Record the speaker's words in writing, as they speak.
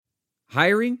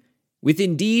Hiring? With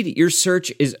Indeed, your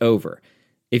search is over.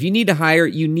 If you need to hire,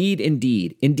 you need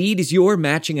Indeed. Indeed is your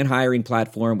matching and hiring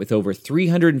platform with over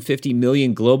 350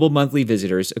 million global monthly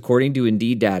visitors, according to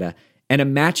Indeed data, and a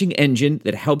matching engine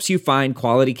that helps you find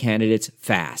quality candidates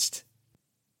fast.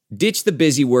 Ditch the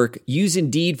busy work. Use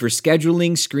Indeed for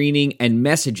scheduling, screening, and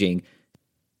messaging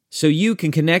so you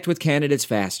can connect with candidates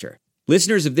faster.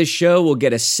 Listeners of this show will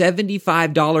get a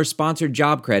 $75 sponsored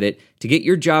job credit to get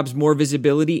your jobs more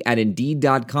visibility at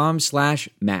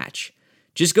Indeed.com/match.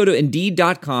 Just go to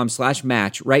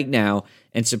Indeed.com/match right now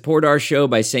and support our show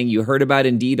by saying you heard about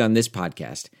Indeed on this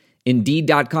podcast.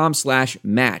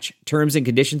 Indeed.com/match. Terms and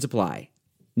conditions apply.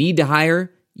 Need to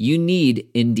hire? You need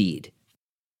Indeed.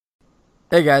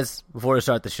 Hey guys, before we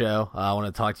start the show, I want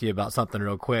to talk to you about something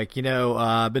real quick.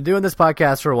 I've been doing this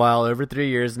podcast for a while, over 3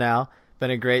 years now. Been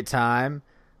a great time.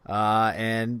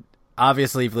 And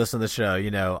obviously, if you listen to the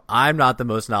show, I'm not the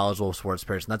most knowledgeable sports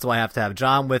person. That's why I have to have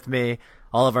John with me.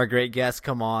 All of our great guests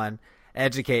come on,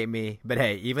 educate me. But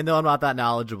hey, even though I'm not that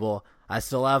knowledgeable, I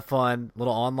still have fun. A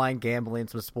little online gambling,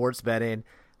 some sports betting.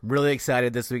 I'm really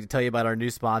excited this week to tell you about our new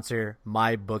sponsor,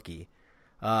 MyBookie.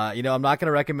 I'm not going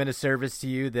to recommend a service to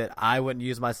you that I wouldn't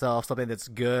use myself, something that's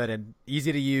good and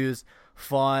easy to use,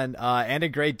 fun, and a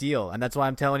great deal. And that's why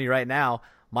I'm telling you right now,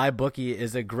 MyBookie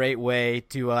is a great way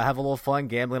to have a little fun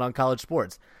gambling on college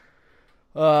sports.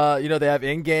 They have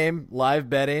in-game live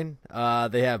betting.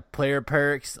 They have player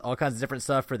perks, all kinds of different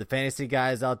stuff for the fantasy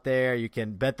guys out there. You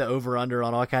can bet the over-under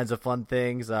on all kinds of fun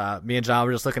things. Me and John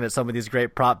were just looking at some of these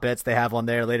great prop bets they have on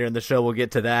there. Later in the show, we'll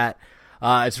get to that.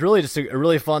 It's really just a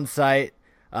really fun site.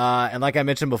 And like I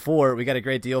mentioned before, we got a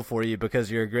great deal for you because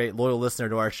you're a great loyal listener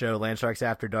to our show, Land Sharks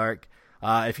After Dark.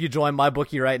 If you join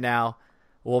MyBookie right now,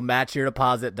 we'll match your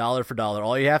deposit dollar for dollar.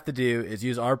 All you have to do is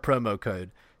use our promo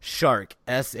code SHARK,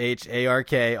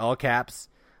 SHARK, all caps.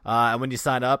 And when you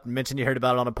sign up, mention you heard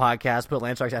about it on a podcast, put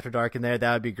Land Sharks After Dark in there.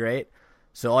 That would be great.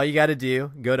 So all you got to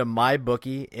do, go to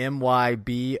MyBookie,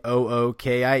 MyBookie.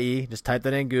 Just type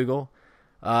that in Google.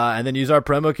 And then use our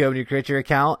promo code when you create your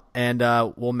account, and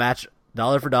we'll match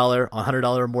dollar for dollar on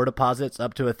 $100 or more deposits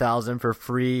up to $1,000 for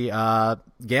free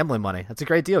gambling money. That's a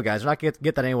great deal, guys. You're not going to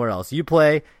get that anywhere else. You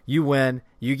play, you win,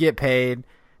 you get paid,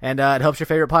 and it helps your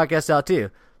favorite podcast out too.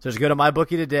 So just go to MyBookie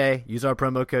today. Use our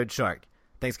promo code SHARK.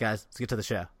 Thanks, guys. Let's get to the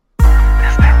show.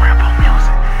 That's that rebel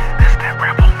music. That's that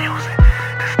rebel music.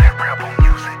 That's that rebel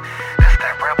music. That's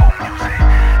that rebel music.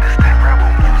 That's that rebel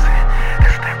music.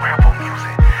 That's that rebel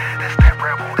music. That's that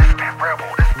rebel. That's that rebel. That's that rebel.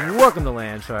 Welcome to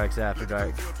Land Sharks After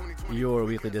Dark, your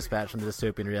weekly dispatch from the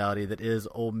dystopian reality that is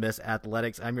Ole Miss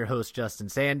athletics. I'm your host, Justin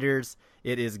Sanders.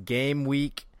 It is game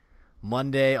week,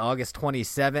 Monday, August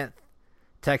 27th.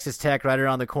 Texas Tech right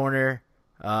around the corner.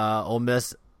 Ole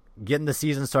Miss getting the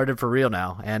season started for real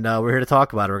now, and we're here to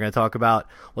talk about it. We're going to talk about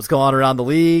what's going on around the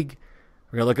league.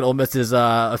 We're going to look at Ole Miss's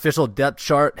official depth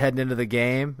chart heading into the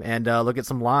game, and look at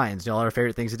some lines. All our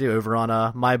favorite things to do over on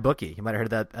MyBookie. You might have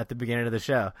heard that at the beginning of the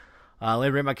show. Let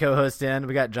me bring my co-host in.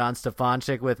 We got John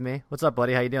Stefanczyk with me. What's up,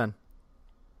 buddy? How you doing?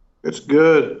 It's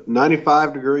good.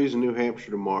 95 degrees in New Hampshire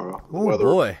tomorrow. Oh,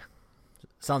 boy.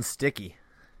 Sounds sticky.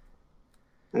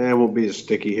 It won't be as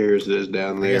sticky here as it is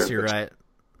down there. I guess you're right.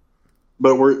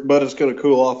 But it's going to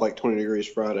cool off like 20 degrees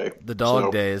Friday. The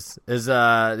dog days. Did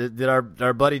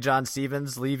our buddy John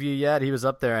Stevens leave you yet? He was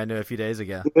up there, I know, a few days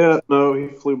ago. Yeah, no, he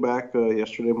flew back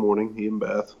yesterday morning, he and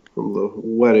Beth, from the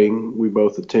wedding we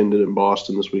both attended in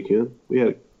Boston this weekend.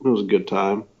 It was a good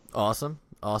time. Awesome.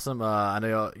 I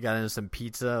know you got into some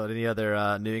pizza. Any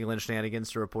other New England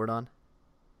shenanigans to report on?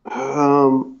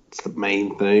 It's the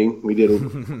main thing. We did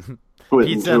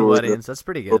pizza and weddings. That's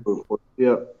pretty good.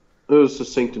 Yeah. It was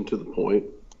succinct and to the point.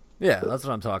 Yeah, that's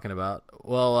what I'm talking about.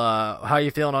 Well, how are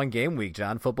you feeling on game week,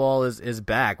 John? Football is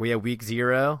back. We had week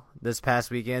 0 this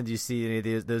past weekend. Do you see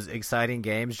any of those exciting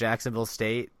games? Jacksonville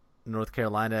State, North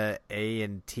Carolina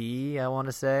A&T, I want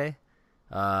to say.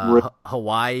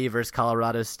 Hawaii versus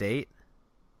Colorado State.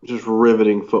 Just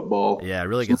riveting football. Yeah,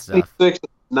 really good stuff.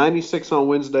 96 on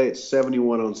Wednesday, it's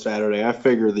 71 on Saturday. I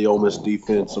figure the Ole Miss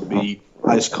defense will be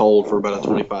ice cold for about a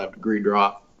 25-degree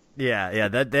drop. Yeah,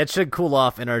 that should cool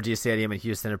off NRG Stadium in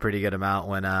Houston a pretty good amount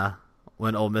when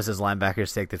Ole Miss's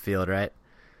linebackers take the field, right?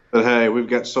 But hey, we've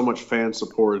got so much fan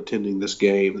support attending this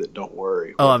game that don't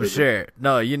worry. Oh, I'm sure.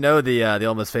 No, the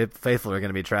Ole Miss faithful are going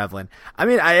to be traveling. I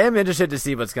mean, I am interested to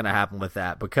see what's going to happen with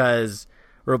that because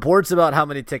reports about how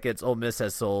many tickets Ole Miss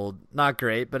has sold, not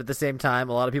great, but at the same time,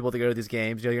 a lot of people that go to these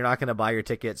games, you're not going to buy your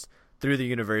tickets through the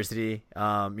university.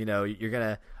 You're going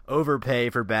to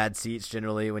overpay for bad seats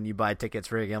generally when you buy tickets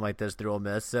for a game like this through Ole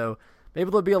Miss. So maybe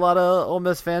there'll be a lot of Ole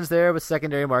Miss fans there with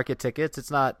secondary market tickets.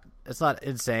 It's not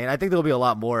insane. I think there'll be a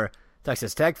lot more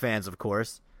Texas Tech fans, of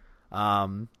course.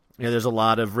 There's a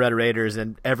lot of Red Raiders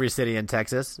in every city in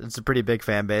Texas. It's a pretty big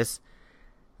fan base.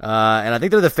 And I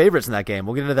think they're the favorites in that game.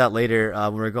 We'll get into that later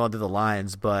when we're going through the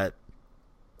lines, but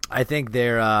I think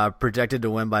they're projected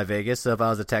to win by Vegas. So if I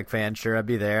was a Tech fan, sure, I'd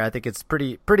be there. I think it's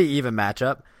pretty even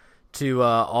matchup. Two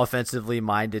offensively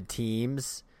minded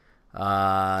teams.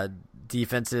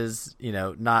 Defenses,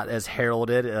 not as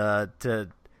heralded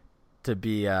to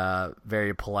be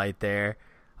very polite there.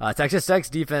 Texas Tech's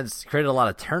defense created a lot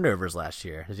of turnovers last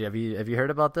year. Have you heard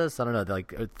about this? I don't know,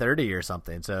 like 30 or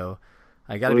something. So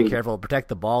I got to be careful. Protect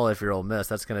the ball if you're Ole Miss.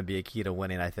 That's going to be a key to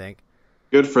winning, I think.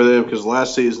 Good for them, because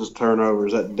last season's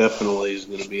turnovers, that definitely is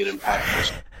going to be an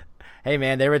impact. Hey,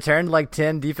 man, they returned like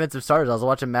 10 defensive starters. I was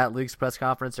watching Matt Luke's press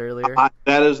conference earlier.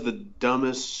 That is the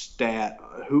dumbest stat.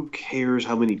 Who cares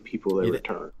how many people they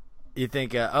return? You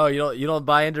think, you don't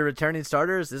buy into returning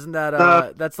starters? Isn't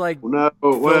that that's like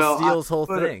Phil Steele's whole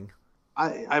thing?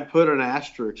 I put an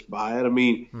asterisk by it. I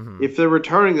mean, if they're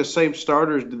returning the same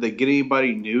starters, did they get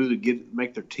anybody new to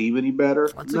make their team any better?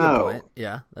 That's a good point.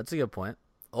 Yeah, that's a good point.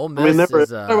 Ole Miss they're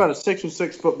about a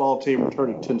 6-6 football team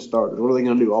returning 10 starters. What are they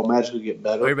going to do? All magically get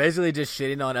better? We're basically just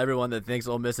shitting on everyone that thinks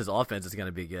Ole Miss's offense is going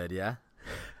to be good. Yeah.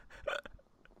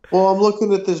 Well, I'm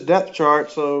looking at this depth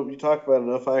chart, so you talk about it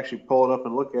enough. I actually pull it up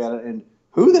and look at it. And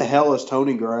who the hell is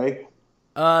Tony Gray?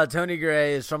 Tony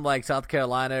Gray is from like South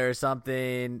Carolina or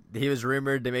something. He was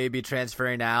rumored to maybe be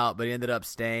transferring out, but he ended up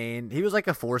staying. He was like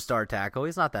a 4-star tackle.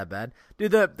 He's not that bad.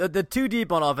 Dude, the two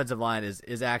deep on offensive line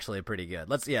is actually pretty good.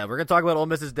 We're gonna talk about Ole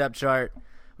Miss's depth chart.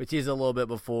 We teased a little bit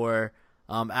before.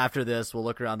 After this, we'll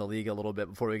look around the league a little bit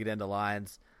before we get into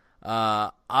lines.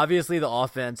 Obviously the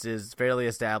offense is fairly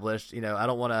established. I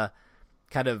don't want to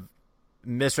kind of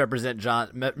misrepresent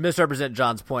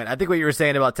John's point. I think what you were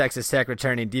saying about Texas Tech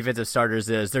returning defensive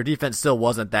starters is their defense still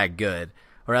wasn't that good,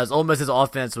 whereas Ole Miss's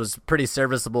offense was pretty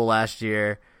serviceable last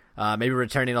year. Maybe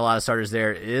returning a lot of starters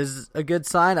there is a good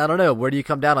sign. I don't know. Where do you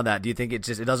come down on that? Do you think it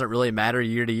doesn't really matter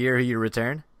year to year who you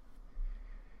return?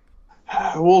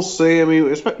 We'll see. I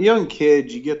mean, young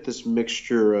kids, you get this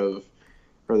mixture of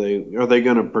are they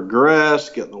going to progress,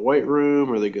 get in the weight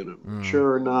room? Are they going to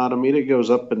mature or not? I mean, it goes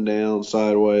up and down,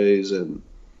 sideways, and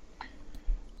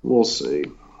we'll see.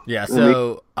 Yeah,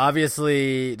 so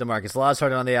obviously DeMarcus Law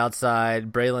started on the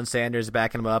outside. Braylon Sanders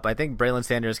backing him up. I think Braylon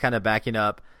Sanders kind of backing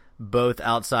up both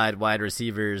outside wide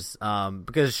receivers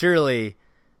because surely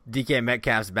DK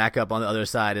Metcalf's backup on the other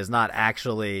side is not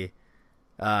actually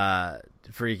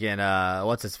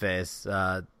what's his face?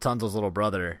 Tunzel's little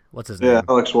brother. What's his name? Yeah,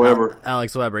 Alex Weber.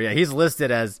 Alex Weber. Yeah, he's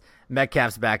listed as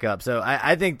Metcalf's backup. So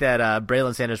I think that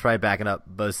Braylon Sanders probably backing up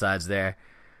both sides there.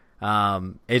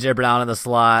 AJ Brown in the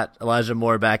slot, Elijah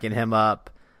Moore backing him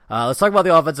up. Let's talk about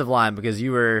the offensive line because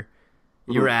you were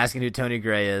asking who Tony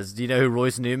Gray is. Do you know who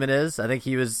Royce Newman is? I think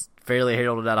he was fairly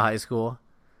heralded out of high school.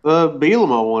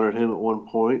 Bielema wanted him at one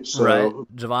point. So. Right.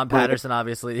 Javon Patterson,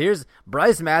 obviously. Here's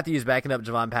Bryce Matthews backing up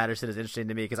Javon Patterson is interesting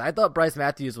to me because I thought Bryce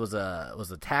Matthews was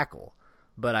a tackle,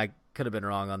 but I could have been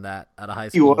wrong on that out of high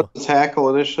school. He was a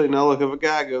tackle initially. Now, look, if a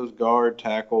guy goes guard,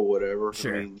 tackle, whatever.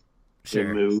 Sure.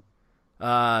 Sure. Move.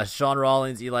 Sean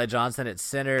Rawlings, Eli Johnson at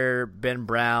center, Ben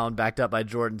Brown backed up by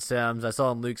Jordan Sims. I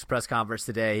saw in Luke's press conference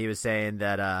today he was saying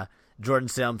that Jordan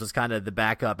Sims was kind of the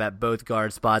backup at both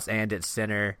guard spots and at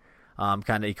center.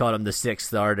 He called him the sixth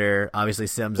starter. Obviously,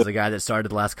 Sims is the guy that started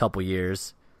the last couple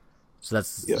years, so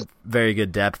that's very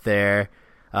good depth there.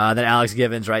 Then Alex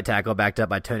Givens, right tackle, backed up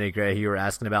by Tony Gray, who you were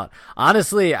asking about.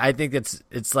 Honestly, I think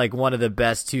it's like one of the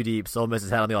best two deeps Ole Miss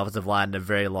has had on the offensive line in a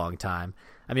very long time.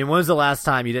 I mean, when was the last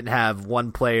time you didn't have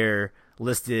one player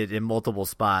listed in multiple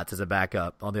spots as a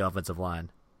backup on the offensive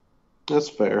line? That's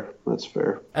fair.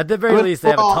 At the very least, they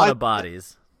have a ton of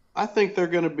bodies. I think they're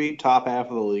going to be top half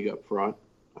of the league up front.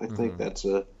 I think that's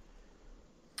a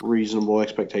reasonable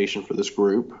expectation for this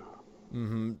group.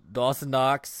 Dawson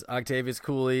Knox, Octavius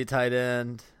Cooley, tight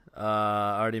end.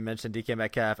 I already mentioned DK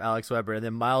Metcalf, Alex Weber, and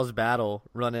then Miles Battle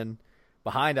running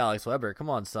behind Alex Weber. Come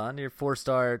on, son, you're a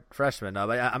 4-star freshman. No,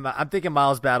 but I'm thinking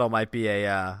Miles Battle might be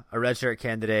a redshirt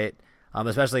candidate,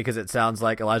 especially because it sounds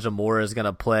like Elijah Moore is going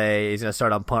to play. He's going to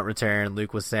start on punt return.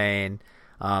 Luke was saying,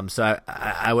 so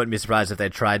I wouldn't be surprised if they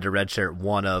tried to redshirt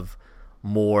one of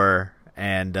Moore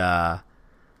and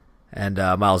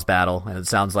Miles Battle, and it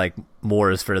sounds like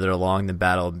Moore is further along than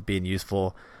Battle being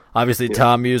useful. Obviously,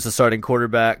 Tom Hughes, the starting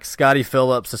quarterback. Scotty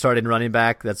Phillips, the starting running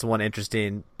back. That's one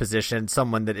interesting position.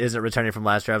 Someone that isn't returning from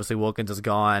last year. Obviously, Wilkins is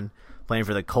gone, playing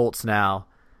for the Colts now.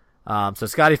 So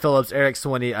Scotty Phillips, Eric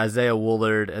Swinney, Isaiah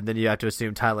Woolard, and then you have to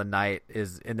assume Tylen Knight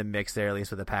is in the mix there, at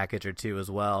least with a package or two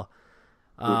as well.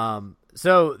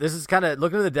 So this is kind of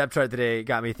looking at the depth chart today.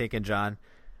 Got me thinking, John.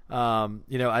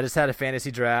 I just had a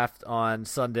fantasy draft on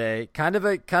Sunday, kind of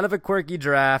a quirky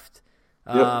draft.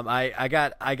 Yep. I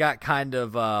got kind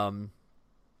of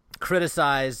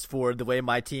criticized for the way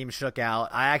my team shook out.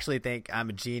 I actually think I'm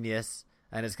a genius,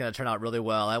 and it's going to turn out really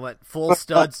well. I went full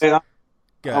studs. Hey, I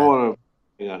want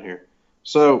to get out here.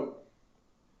 So,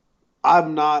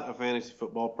 I'm not a fantasy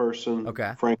football person.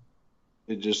 Okay. Frankly,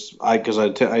 it just because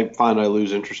I find I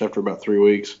lose interest after about 3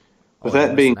 weeks. With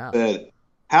that being said,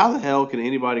 how the hell can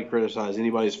anybody criticize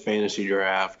anybody's fantasy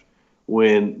draft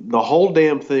when the whole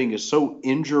damn thing is so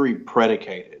injury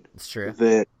predicated? It's true.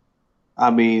 That, I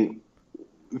mean,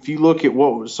 if you look at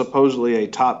what was supposedly a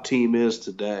top team is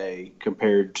today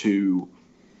compared to,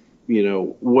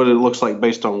 what it looks like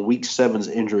based on Week 7's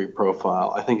injury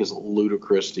profile, I think is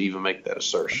ludicrous to even make that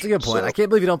assertion. That's a good point. So, I can't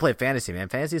believe you don't play fantasy, man.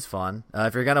 Fantasy is fun.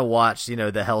 If you're going to watch,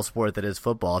 the hell sport that is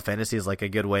football, fantasy is like a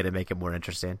good way to make it more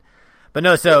interesting. But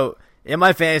no, so in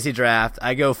my fantasy draft,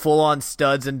 I go full on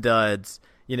studs and duds.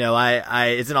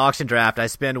 It's an auction draft. I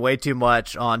spend way too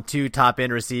much on 2 top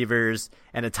end receivers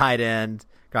and a tight end,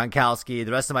 Gronkowski.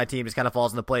 The rest of my team just kind of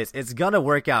falls into place. It's going to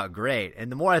work out great. And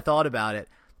the more I thought about it,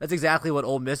 that's exactly what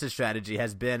Ole Miss's strategy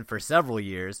has been for several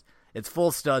years. It's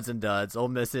full studs and duds. Ole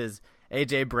Miss's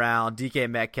A.J. Brown, DK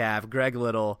Metcalf, Greg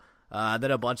Little,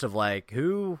 then a bunch of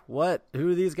who are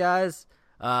these guys?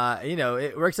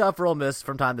 It works out for Ole Miss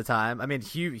from time to time. I mean,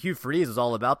 Hugh Freeze was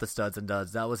all about the studs and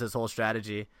duds. That was his whole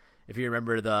strategy. If you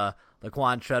remember the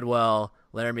Laquan Treadwell,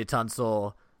 Laramie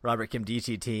Tunsil, Robert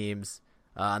Kimdichie teams,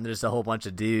 and there's a whole bunch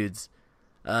of dudes.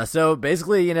 So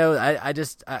basically, I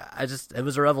just it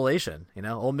was a revelation.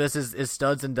 Ole Miss is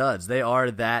studs and duds. They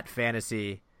are that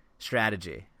fantasy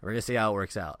strategy. We're gonna see how it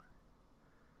works out.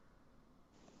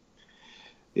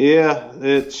 Yeah,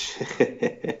 it's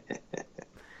that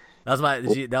was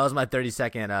my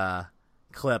 30-second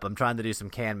clip. I'm trying to do some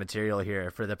canned material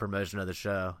here for the promotion of the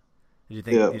show. Do you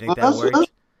think that worked?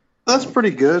 That's pretty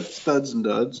good, studs and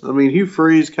duds. I mean, Hugh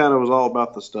Freeze kind of was all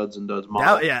about the studs and duds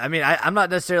model. I mean, I'm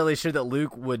not necessarily sure that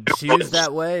Luke would choose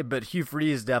that way, but Hugh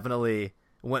Freeze definitely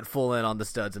went full in on the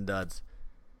studs and duds.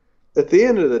 At the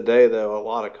end of the day, though, a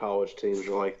lot of college teams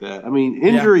are like that. I mean,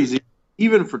 injuries,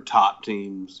 even for top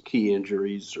teams, key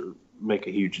injuries make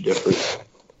a huge difference.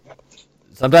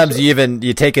 Sometimes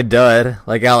you take a dud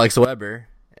like Alex Weber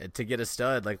to get a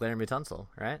stud like Laramie Tunsil,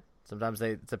 right? Sometimes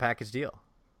it's a package deal.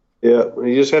 Yeah,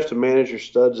 you just have to manage your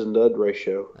studs and dud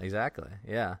ratio. Exactly.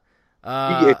 Yeah.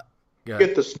 You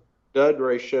get the stud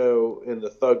ratio and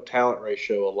the thug talent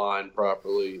ratio aligned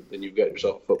properly, then you've got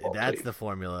yourself a football team. That's the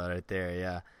formula right there.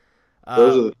 Yeah.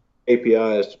 Those are the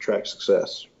KPIs to track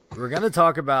success. We're going to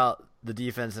talk about the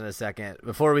defense in a second.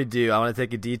 Before we do, I want to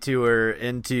take a detour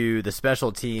into the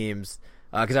special teams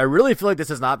because I really feel like this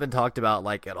has not been talked about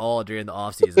at all during the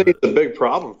offseason. I think it's a big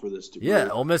problem for this team. Yeah,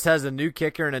 Ole Miss has a new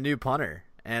kicker and a new punter.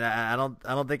 And I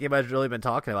don't think anybody's really been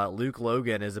talking about it. Luke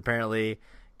Logan is apparently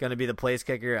going to be the place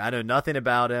kicker. I know nothing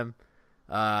about him.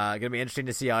 Going to be interesting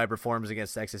to see how he performs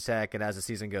against Texas Tech and as the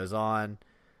season goes on.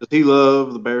 Does he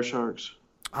love the Bear Sharks?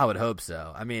 I would hope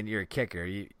so. I mean, you're a kicker.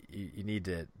 You need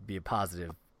to be a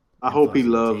positive. I hope he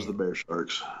loves the Bear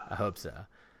Sharks. I hope so.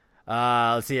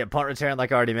 Let's see. At punt return,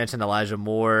 like I already mentioned, Elijah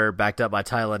Moore backed up by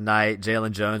Tyler Knight.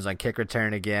 Jalen Jones on kick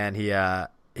return again. He had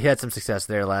some success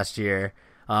there last year.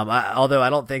 Although I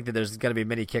don't think that there's going to be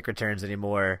many kick returns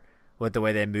anymore with the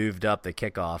way they moved up the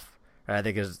kickoff. I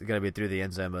think it's going to be through the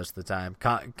end zone most of the time,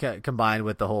 combined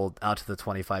with the whole out to the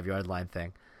 25-yard line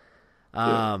thing.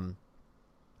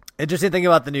 Interesting thing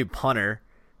about the new punter,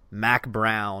 Mac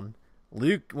Brown.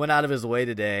 Luke went out of his way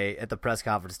today at the press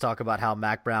conference to talk about how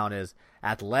Mac Brown is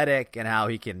athletic and how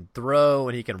he can throw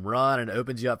and he can run and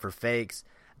opens you up for fakes.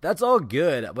 That's all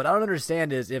good. What I don't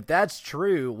understand is if that's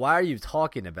true, why are you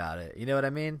talking about it? You know what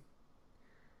I mean?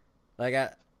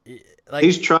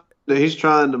 He's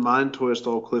trying to mind twist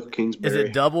old Cliff Kingsbury.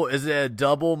 Is it a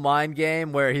double mind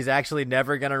game where he's actually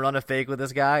never going to run a fake with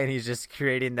this guy and he's just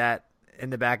creating that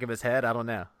in the back of his head? I don't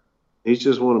know. He's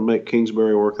just want to make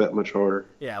Kingsbury work that much harder.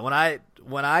 Yeah,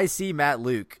 when I see Matt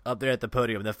Luke up there at the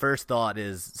podium, the first thought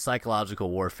is psychological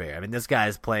warfare. I mean, this guy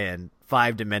is playing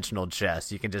 5-dimensional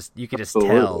chess. You can just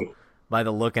tell by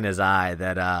the look in his eye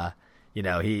that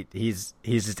he's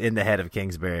just in the head of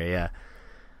Kingsbury. Yeah.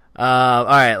 All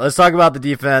right, let's talk about the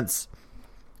defense.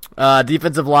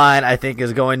 Defensive line, I think,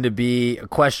 is going to be a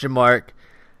question mark.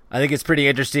 I think it's pretty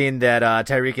interesting that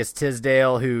Tyrekus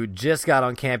Tisdale, who just got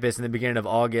on campus in the beginning of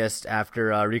August after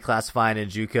reclassifying in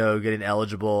JUCO, getting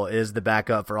eligible, is the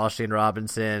backup for Austin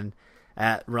Robinson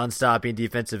at run-stopping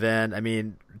defensive end. I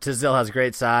mean, Tisdale has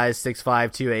great size,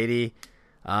 6'5", 280.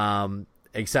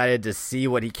 Excited to see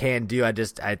what he can do. I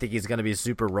think he's going to be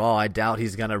super raw. I doubt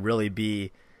he's going to really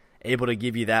be able to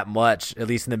give you that much, at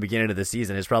least in the beginning of the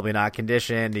season. He's probably not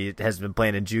conditioned. He has been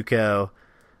playing in JUCO.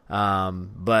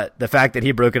 But the fact that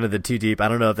he broke into the 2 deep, I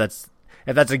don't know if that's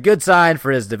a good sign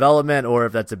for his development or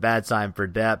if that's a bad sign for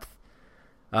depth.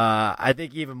 I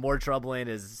think even more troubling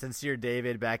is Sincere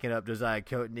David backing up Josiah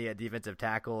Coatney at defensive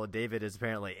tackle. David is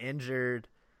apparently injured.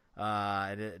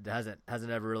 And it hasn't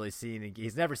ever really seen.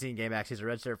 He's never seen game action. He's a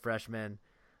redshirt freshman.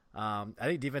 I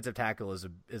think defensive tackle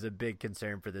is a big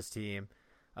concern for this team.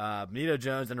 Benito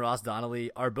Jones and Ross Donnelly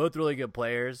are both really good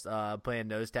players, playing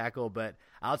nose tackle, but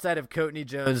outside of Coatney,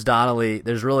 Jones, Donnelly,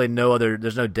 there's really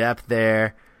there's no depth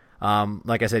there.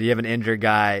 Like I said, you have an injured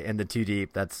guy in the 2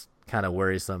 deep. That's kind of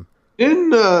worrisome.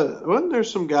 Wasn't there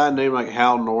some guy named like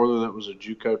Hal Northern that was a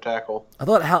JUCO tackle? I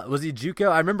thought was he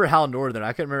JUCO? I remember Hal Northern.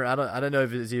 I couldn't remember. I don't know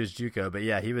if he was JUCO, but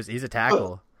yeah, he's a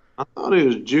tackle. I thought he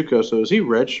was JUCO. So is he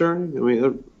redshirting? I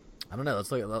mean, I don't know.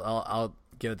 Let's look. I'll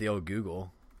give it the old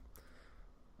Google.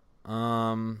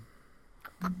 Hal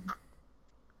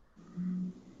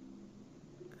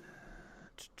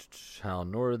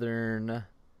Northern.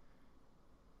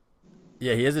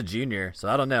 Yeah, he is a junior, so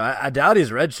I don't know. I doubt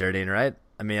he's redshirting, right?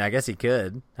 I mean, I guess he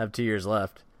could have 2 years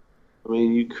left. I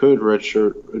mean, you could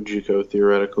redshirt a JUCO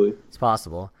theoretically. It's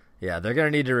possible. Yeah, they're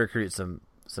going to need to recruit some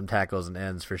tackles and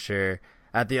ends for sure.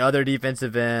 At the other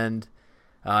defensive end,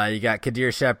 you got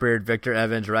Kadir Shepard, Victor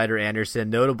Evans, Ryder Anderson,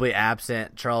 notably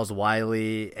absent Charles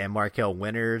Wiley and Markel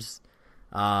Winters.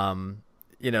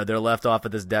 They're left off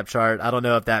of this depth chart. I don't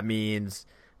know if that means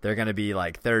they're going to be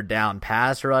like third down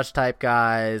pass rush type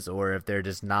guys or if they're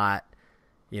just not,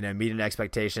 meeting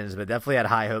expectations, but definitely had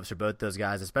high hopes for both those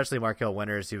guys, especially Markel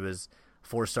Winters, who was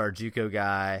 4-star JUCO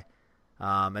guy.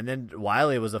 And then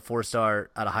Wiley was a 4-star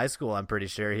out of high school, I'm pretty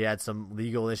sure. He had some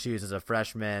legal issues as a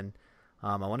freshman.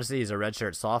 I want to say he's a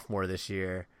redshirt sophomore this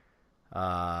year.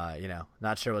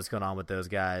 Not sure what's going on with those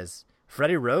guys.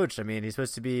 Freddie Roach, I mean, he's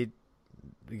supposed to be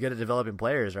good at developing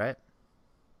players, right?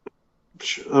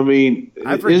 I mean,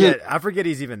 I forget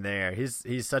he's even there.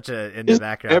 He's such a in the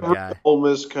background every guy. Ole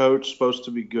Miss coach supposed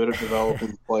to be good at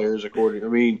developing players according. I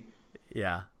mean,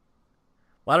 yeah.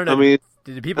 Well, I don't know. I mean,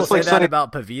 did people say that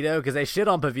about Pavito? Because they shit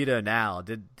on Pavito now.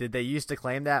 Did they used to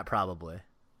claim that? Probably.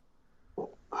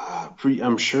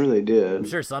 I'm sure they did. I'm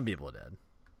sure some people did.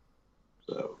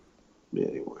 So, yeah,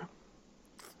 anyway.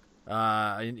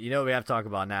 What we have to talk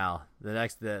about now?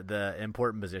 The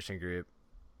important position group.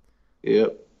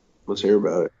 Yep. Let's hear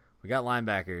about it. We got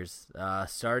linebackers.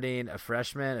 Starting a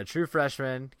true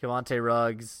freshman, Cavante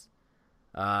Ruggs,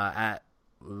 at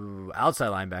outside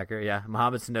linebacker. Yeah,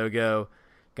 Mohamed Sanogo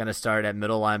going to start at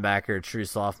middle linebacker, true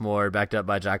sophomore, backed up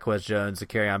by Jacquez Jones,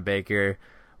 Zakarian Baker.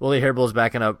 Willie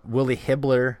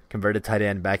Hibbler, converted tight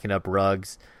end, backing up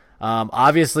Ruggs.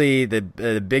 Obviously, the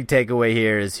big takeaway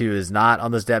here is who is not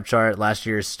on this depth chart. Last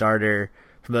year's starter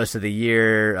for most of the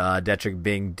year, Detrick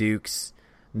Bing Dukes.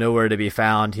 Nowhere to be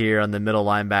found here on the middle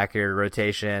linebacker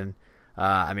rotation.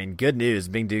 Good news.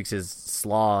 Bing Dukes is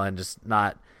slaw and just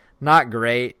not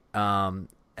great.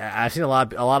 I've seen a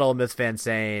lot of Ole Miss fans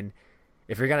saying,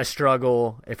 if you're going to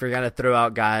struggle, if you're going to throw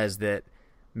out guys that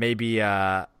maybe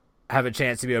have a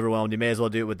chance to be overwhelmed, you may as well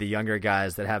do it with the younger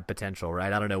guys that have potential,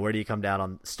 right? I don't know. Where do you come down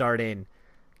on starting,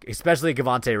 especially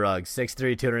Cavante Ruggs,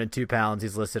 6'3", 202 pounds.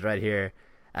 He's listed right here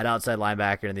at outside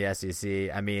linebacker in the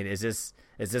SEC. I mean, is this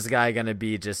guy going to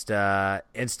be just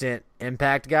instant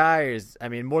impact guy?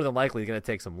 Or more than likely he's going to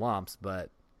take some lumps, but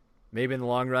maybe in the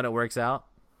long run it works out.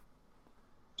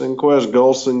 Senquez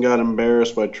Golson got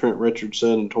embarrassed by Trent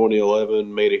Richardson in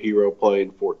 2011, made a hero play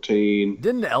in 14.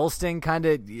 Didn't Elston kind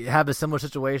of have a similar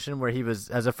situation where he was,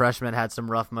 as a freshman, had some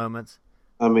rough moments?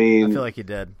 I feel like he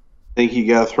did. I think you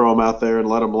got to throw him out there and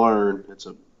let him learn.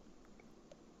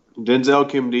 Denzel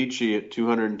Kimdichie at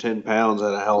 210 pounds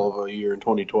had a hell of a year in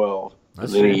 2012.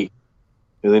 That's and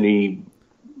then he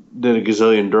did a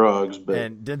gazillion drugs.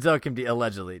 And Denzel Kimdichie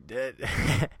allegedly did.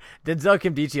 Denzel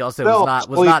Kimdichie also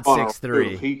was not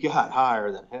 6'3". He got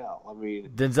higher than hell.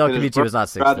 Denzel Kimdichie was not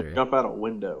 6'3". Tried to jump out a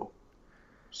window.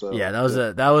 So yeah,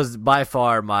 that was by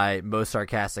far my most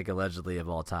sarcastic allegedly of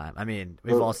all time.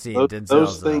 We've all seen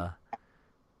Denzel's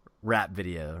rap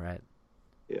video, right?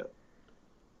 Yeah.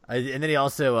 And then he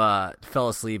also fell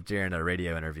asleep during a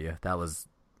radio interview. That was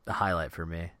the highlight for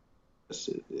me.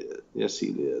 Yes,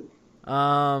 he did.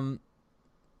 I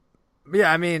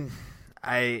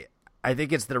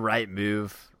think it's the right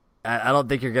move. I don't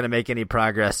think you're going to make any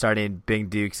progress starting Bing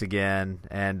Dukes again.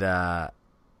 And I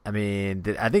think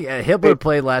Hibbler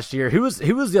played last year. Who was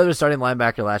the other starting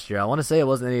linebacker last year? I want to say it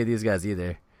wasn't any of these guys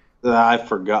either. I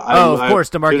forgot. Of course,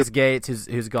 DeMarcus Gates,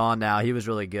 who's gone now. He was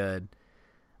really good.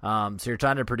 So you're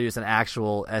trying to produce an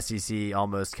actual SEC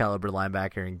almost caliber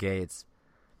linebacker in Gates.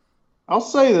 I'll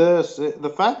say this: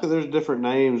 the fact that there's different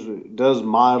names does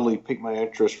mildly pique my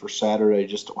interest for Saturday.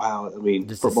 Just wow, I mean,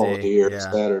 Just football to see, here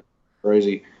yeah. Saturday,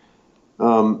 crazy.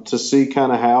 To see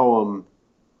kind of how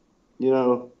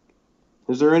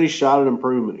is there any shot at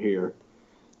improvement here?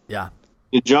 Yeah.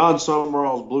 Did John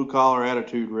Summerall's blue collar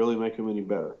attitude really make him any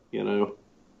better?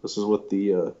 This is what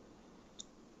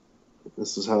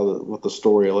what the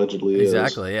story allegedly is.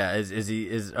 Exactly. Yeah.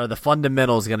 Are the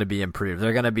fundamentals going to be improved?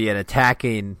 They're going to be an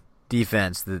attacking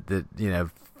defense that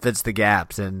fits the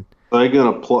gaps, and Are they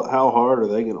going to play? How hard are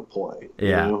they going to play?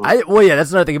 yeah.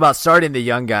 That's another thing about starting the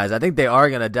young guys. I think they are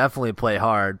going to definitely play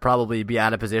hard, probably be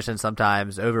out of position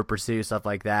sometimes, over pursue, stuff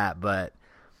like that. But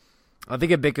I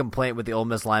think a big complaint with the Ole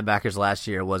Miss linebackers last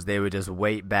year was they would just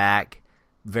wait back,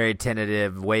 very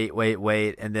tentative, wait,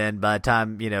 and then by the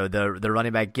time the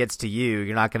running back gets to you,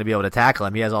 you're not going to be able to tackle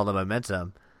him. He has all the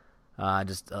momentum.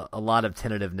 Just a lot of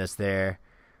tentativeness there.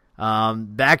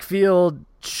 Defensive backfield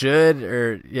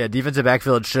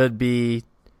should be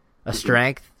a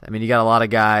strength. I mean, you got a lot of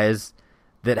guys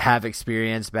that have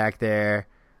experience back there.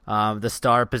 The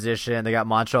star position, they got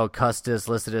Montreal Custis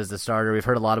listed as the starter. We've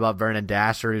heard a lot about Vernon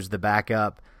Dasher, who's the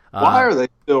backup. Why are they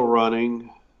still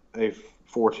running a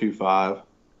 4-2-5?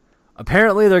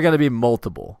 Apparently, they're going to be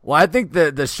multiple. Well, I think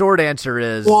the short answer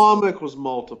is Womack was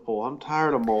multiple. I'm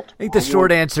tired of multiple. I think the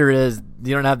short answer is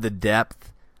you don't have the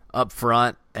depth up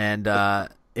front and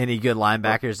any good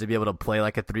linebackers to be able to play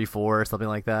like a 3-4 or something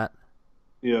like that.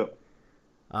 Yeah.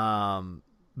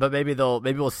 But maybe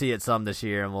we'll see it some this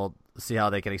year, and we'll see how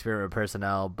they can experiment with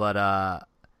personnel. But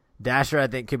Dasher, I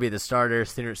think, could be the starter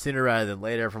sooner rather than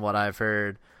later, from what I've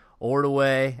heard.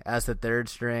 Ordaway as the third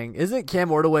string. Isn't Cam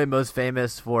Ordaway most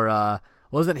famous for?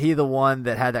 Wasn't he the one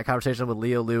that had that conversation with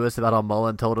Leo Lewis about how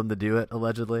Mullen told him to do it,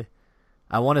 allegedly?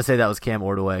 I want to say that was Cam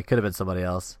Ordaway. Could have been somebody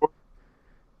else.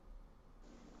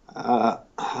 I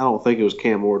don't think it was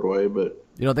Cam Ordway, but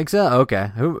you don't think so?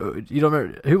 Okay. You don't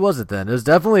remember who was it then? It was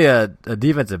definitely a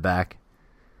defensive back.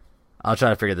 I'll try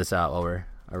to figure this out while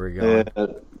we're going. yeah,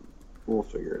 we'll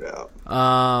figure it out.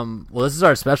 Well, this is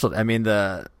our special. I mean,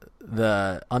 the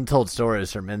untold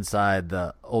stories from inside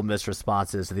the Ole Miss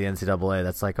responses to the NCAA.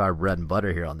 That's like our bread and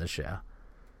butter here on this show.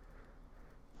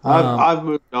 I've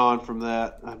moved on from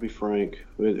that. I'll be frank.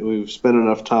 We've spent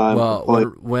enough time. Well,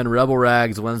 when Rebel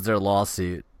Rags wins their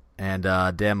lawsuit and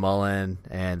Dan Mullen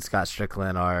and Scott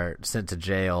Strickland are sent to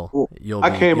jail, you'll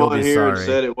I came on be here sorry. and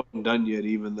said it wasn't done yet,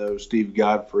 even though Steve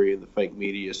Godfrey and the fake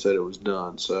media said it was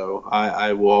done. So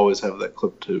I will always have that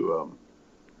clip to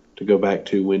go back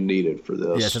to when needed for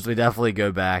this. Yeah, since we definitely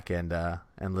go back and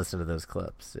listen to those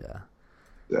clips. Yeah,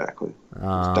 exactly.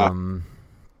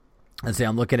 Let's see.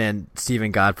 I'm looking in Stephen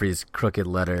Godfrey's crooked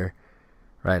letter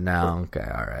right now. Okay,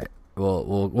 all right.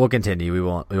 We'll continue. We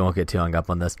won't get too hung up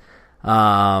on this.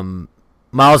 Miles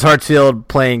Hartsfield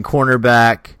playing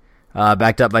cornerback,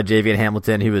 backed up by Javian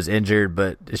Hamilton, who was injured,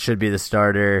 but it should be the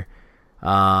starter.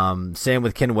 Same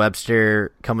with Ken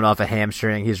Webster coming off a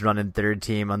hamstring. He's running third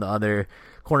team on the other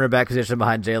cornerback position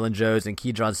behind Jalen Jones and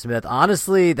Keydron Smith.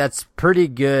 Honestly, that's pretty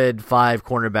good 5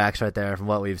 cornerbacks right there from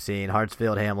what we've seen.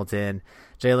 Hartsfield, Hamilton,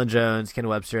 Jalen Jones, Ken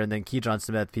Webster, and then Keydron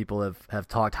Smith. People have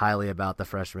talked highly about the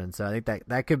freshman. So I think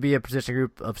that could be a position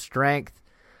group of strength.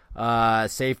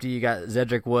 Safety, you got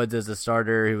Zedric Woods as a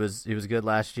starter, who was good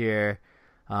last year,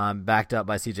 backed up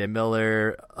by C.J.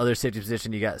 Miller. Other safety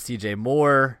position, you got C.J.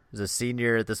 Moore, who's a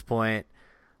senior at this point,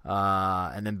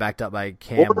 and then backed up by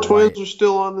Cam More White. twins are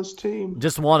still on this team.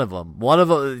 Just one of them.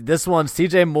 This one,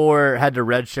 C.J. Moore had to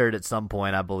redshirt at some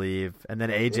point, I believe, and then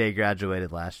A.J.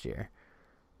 graduated last year.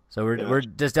 So we're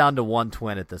just down to one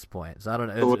twin at this point. So I don't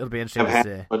know. It'll be interesting to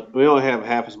see. But we only have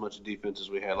half as much defense as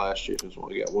we had last year because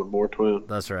we got one more twin.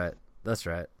 That's right.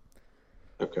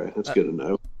 Okay, that's good to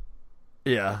know.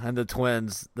 Yeah, and the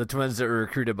twins that were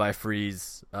recruited by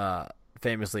Freeze,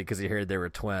 famously because he heard they were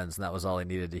twins, and that was all he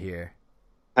needed to hear.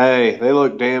 Hey, they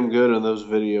look damn good in those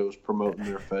videos promoting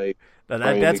their fate.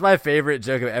 That's my favorite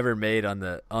joke I've ever made on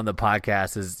the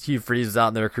podcast. Is Hugh Freeze was out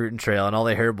on the recruiting trail, and all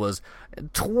they heard was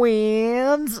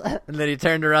twins, and then he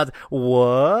turned around,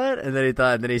 what? And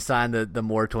then he signed the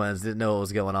Moore twins. Didn't know what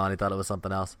was going on. He thought it was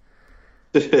something else.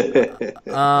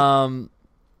 So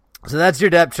that's your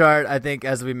depth chart. I think,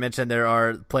 as we mentioned, there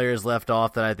are players left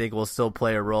off that I think will still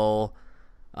play a role.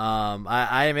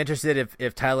 I am interested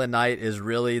if Tyler Knight is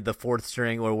really the 4th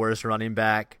string or worse running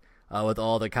back with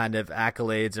all the kind of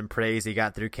accolades and praise he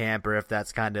got through camp, or if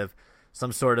that's kind of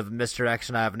some sort of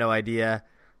misdirection. I have no idea.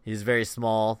 He's very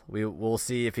small. We'll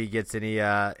see if he gets any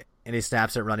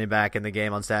snaps at running back in the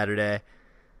game on Saturday.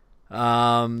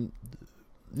 Yeah,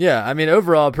 I mean,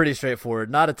 overall, pretty straightforward.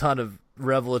 Not a ton of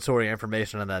revelatory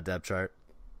information on that depth chart.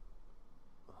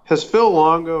 Has Phil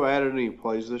Longo added any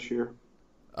plays this year?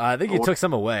 I think he took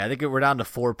some away. I think we're down to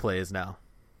 4 plays now.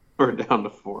 We're down to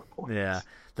 4 points. Yeah,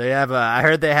 they have. I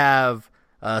heard they have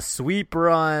a sweep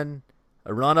run,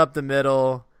 a run up the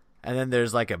middle, and then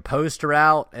there's like a post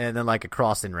route, and then like a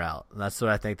crossing route. And that's what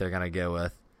I think they're gonna go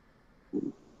with.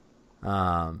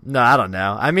 No, I don't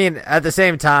know. I mean, at the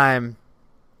same time,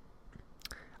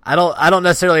 I don't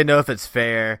necessarily know if it's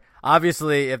fair.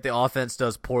 Obviously, if the offense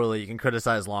does poorly, you can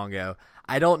criticize Longo.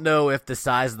 I don't know if the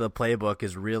size of the playbook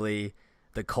is really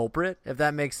the culprit, if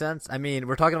that makes sense. I mean,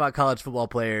 we're talking about college football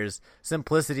players.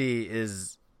 Simplicity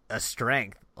is a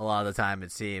strength a lot of the time,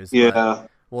 it seems. Yeah.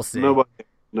 We'll see. Nobody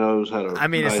knows how to. I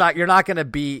mean, you're not going to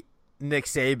beat Nick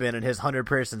Saban and his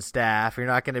 100-person staff. You're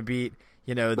not going to beat,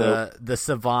 the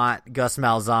savant Gus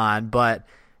Malzahn, but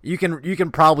you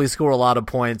can probably score a lot of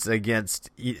points against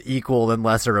equal and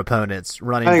lesser opponents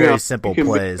running very simple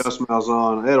plays. Gus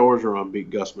Malzahn, Ed Orgeron beat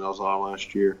Gus Malzahn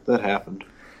last year. That happened.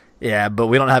 Yeah, but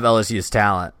we don't have LSU's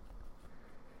talent.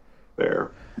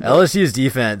 Fair. LSU's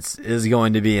defense is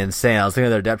going to be insane. I was thinking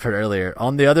of their depth chart earlier.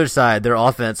 On the other side, their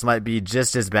offense might be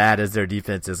just as bad as their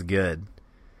defense is good.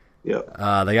 Yep.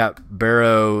 They got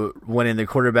Burrow winning the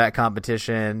quarterback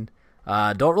competition.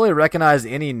 Don't really recognize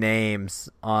any names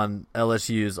on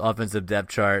LSU's offensive depth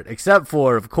chart, except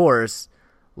for, of course,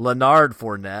 Leonard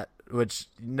Fournette, which,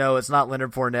 no, it's not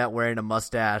Leonard Fournette wearing a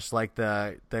mustache like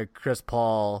the Chris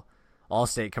Paul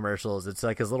Allstate commercials. It's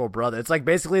like his little brother. It's like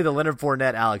basically the Leonard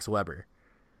Fournette, Alex Weber.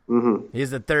 Mm-hmm.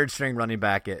 He's the third string running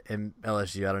back in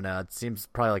LSU. I don't know. It seems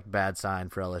probably like a bad sign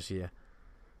for LSU.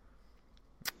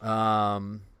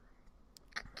 Trying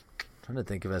to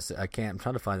think of us. I'm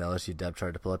trying to find the LSU depth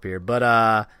chart to pull up here.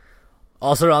 But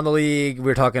also around the league, we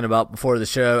were talking about before the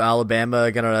show,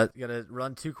 Alabama gonna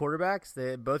run 2 quarterbacks.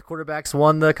 Both quarterbacks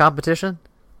won the competition,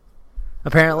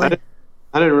 apparently.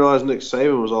 I didn't realize Nick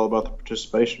Saban was all about the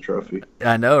participation trophy.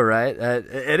 I know, right?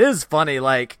 It is funny.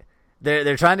 Like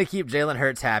they're trying to keep Jalen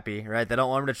Hurts happy, right? They don't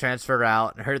want him to transfer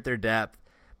out and hurt their depth.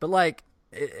 But like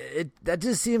that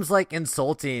just seems like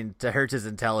insulting to Hurts'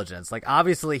 intelligence. Like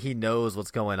obviously he knows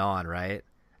what's going on, right?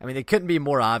 I mean, it couldn't be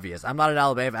more obvious. I'm not an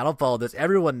Alabama. I don't follow this.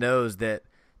 Everyone knows that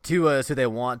Tua is who they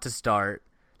want to start.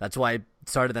 That's why he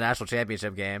started the national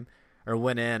championship game or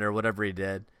went in or whatever he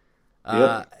did.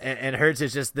 Yep. And Hurts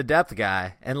is just the depth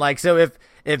guy. And like, so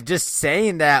if just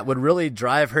saying that would really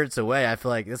drive Hurts away, I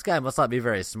feel like this guy must not be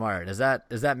very smart. Is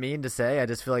that mean to say? I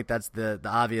just feel like that's the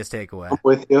obvious takeaway.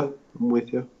 I'm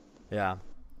with you. Yeah.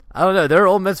 I don't know. There are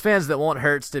Ole Miss fans that want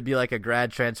Hurts to be like a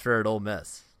grad transfer at Ole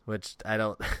Miss, which I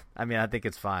mean, I think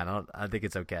it's fine. I think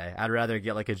it's okay. I'd rather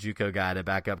get like a JUCO guy to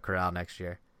back up Corral next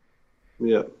year.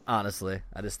 Yeah. Honestly,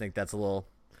 I just think that's a little,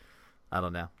 I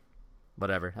don't know.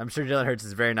 Whatever. I'm sure Jalen Hurts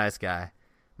is a very nice guy.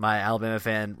 My Alabama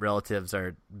fan relatives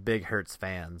are big Hurts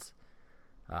fans.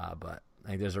 But I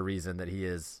think there's a reason that he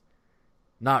is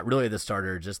not really the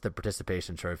starter, just the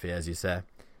participation trophy, as you say.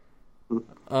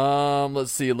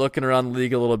 Let's see. Looking around the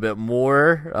league a little bit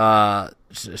more.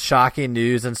 Shocking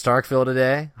news in Starkville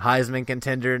today. Heisman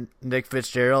contender Nick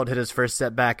Fitzgerald hit his first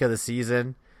setback of the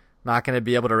season. Not going to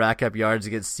be able to rack up yards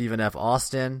against Stephen F.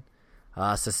 Austin.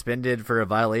 Suspended for a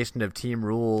violation of team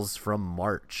rules from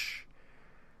March.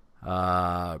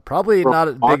 Probably not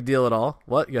a big deal at all.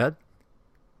 What? Go ahead.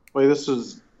 Wait,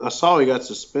 I saw he got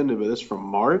suspended, but this is from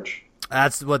March?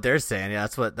 That's what they're saying. Yeah,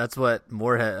 that's what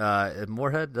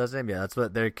Moorhead does name. Yeah, that's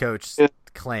what their coach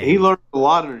claimed. He learned a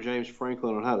lot under James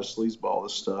Franklin on how to sleazeball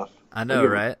this stuff. I know,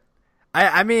 right?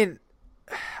 I mean,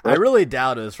 I really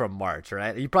doubt it was from March,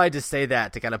 right? You probably just say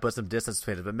that to kind of put some distance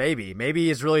between it, but maybe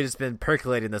he's really just been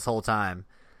percolating this whole time.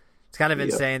 It's kind of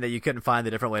insane that you couldn't find a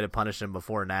different way to punish him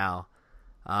before now.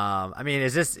 I mean,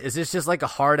 is this just like a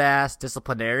hard ass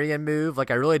disciplinarian move?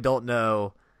 Like, I really don't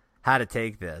know how to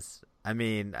take this. I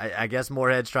mean, I guess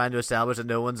Moorhead's trying to establish that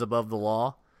no one's above the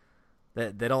law.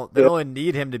 They don't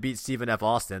need him to beat Stephen F.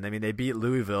 Austin. I mean, they beat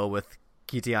Louisville with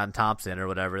Keaton Thompson or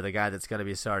whatever, the guy that's going to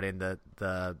be starting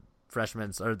the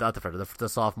freshman, or not the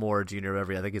sophomore, junior,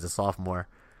 whatever. I think he's a sophomore.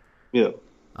 Yeah.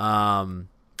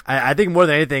 I think more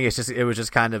than anything, it was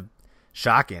just kind of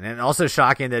shocking, and also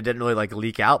shocking that it didn't really like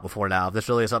leak out before now. If this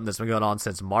really is something that's been going on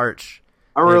since March.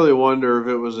 I really wonder if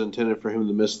it was intended for him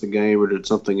to miss the game, or did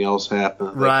something else happen?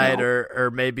 Right, or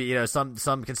maybe some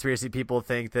conspiracy people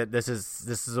think that this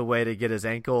is a way to get his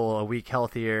ankle a week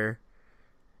healthier.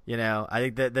 I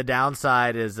think that the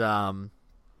downside is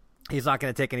he's not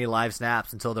going to take any live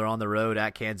snaps until they're on the road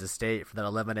at Kansas State for that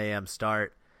 11 a.m.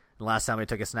 start. The last time he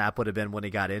took a snap would have been when he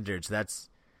got injured. So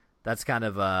that's kind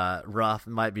of rough.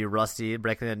 Might be rusty,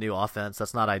 breaking a new offense.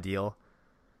 That's not ideal.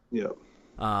 Yeah.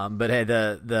 But hey,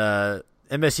 the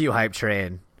MSU hype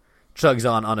train chugs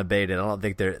on unabated. I don't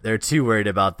think they're too worried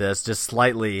about this. Just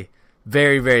slightly,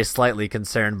 very, very slightly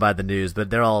concerned by the news, but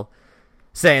they're all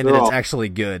saying that it's actually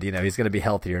good. He's going to be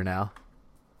healthier now.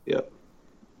 Yep.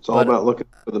 It's all about looking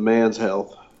for the man's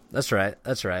health. That's right.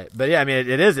 But yeah, I mean,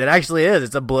 it is. It actually is.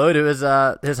 It's a blow to his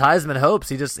Heisman hopes.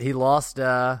 He lost,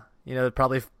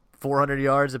 probably 400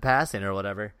 yards of passing or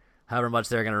whatever, however much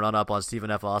they're going to run up on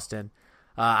Stephen F. Austin.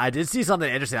 I did see something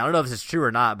interesting. I don't know if this is true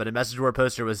or not, but a message board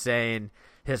poster was saying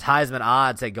his Heisman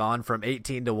odds had gone from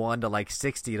 18-1 to like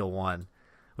 60-1,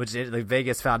 which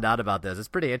Vegas found out about this. It's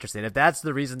pretty interesting. If that's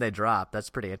the reason they dropped, that's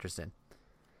pretty interesting.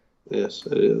 Yes,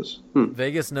 it is.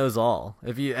 Vegas knows all.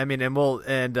 If you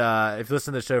listen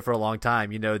to the show for a long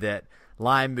time, you know that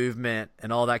line movement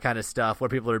and all that kind of stuff, where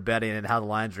people are betting and how the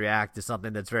lines react, is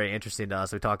something that's very interesting to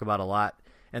us. We talk about a lot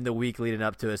in the week leading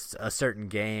up to a certain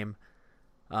game.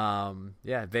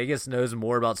 Vegas knows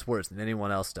more about sports than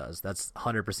anyone else does. That's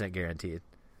 100% guaranteed.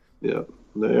 Yeah,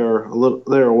 they are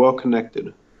well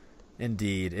connected.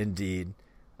 Indeed.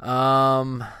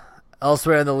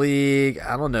 Elsewhere in the league,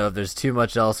 I don't know if there's too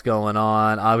much else going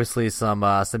on. Obviously, some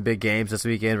big games this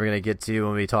weekend we're going to get to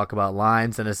when we talk about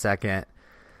lines in a second.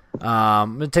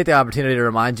 I'm going to take the opportunity to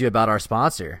remind you about our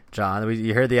sponsor, John.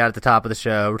 You heard the ad at the top of the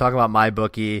show. We're talking about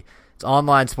MyBookie. It's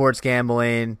online sports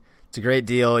gambling. It's a great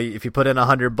deal. If you put in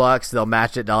 $100, they'll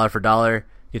match it dollar for dollar.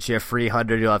 Get you a free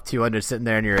 100. You'll have 200 sitting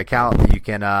there in your account that you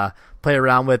can play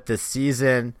around with this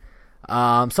season.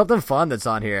 Something fun that's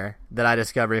on here that I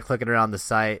discovered clicking around the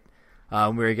site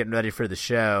when we were getting ready for the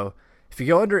show. If you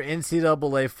go under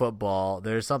NCAA football,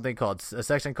 there's a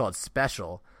section called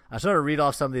Special. I just want to read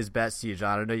off some of these bets to you,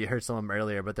 John. I know you heard some of them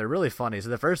earlier, but they're really funny. So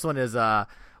the first one is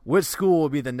which school will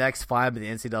be the next 5 in the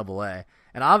NCAA?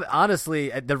 And honestly,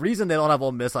 the reason they don't have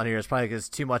Ole Miss on here is probably because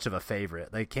it's too much of a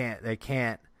favorite. They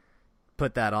can't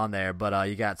put that on there. But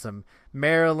you got some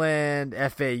Maryland,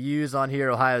 FAU's on here,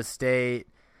 Ohio State,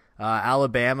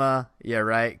 Alabama. Yeah,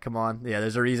 right. Come on. Yeah,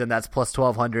 there's a reason that's plus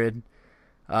 1,200.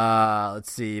 Let's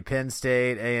see, Penn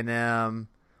State, A&M.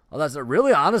 Well, that's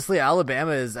really, honestly,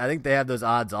 Alabama is. I think they have those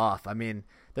odds off. I mean,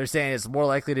 they're saying it's more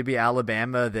likely to be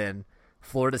Alabama than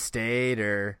Florida State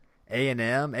or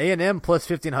A&M. A&M plus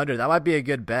 1,500. That might be a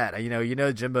good bet. You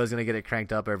know, Jimbo's gonna get it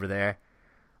cranked up over there.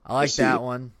 I like that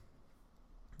one.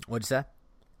 What'd you say?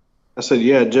 I said,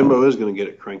 yeah, Jimbo is going to get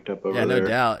it cranked up over there. Yeah, no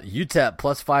doubt. UTEP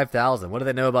plus 5,000. What do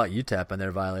they know about UTEP and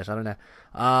their violation? I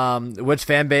don't know. Which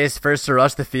fan base first to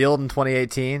rush the field in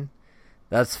 2018?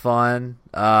 That's fun.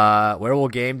 Where will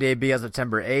game day be on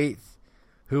September 8th?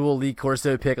 Who will Lee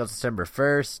Corso pick on September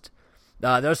 1st?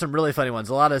 There's some really funny ones.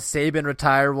 A lot of Saban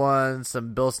retire ones,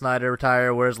 some Bill Snyder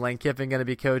retire. Where's Lane Kiffin going to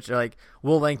be coach? Like,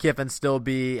 will Lane Kiffin still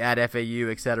be at FAU,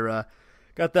 etc.?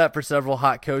 Got that for several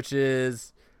hot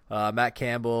coaches. Matt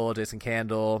Campbell, Jason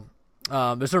Candle.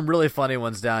 There's some really funny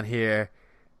ones down here.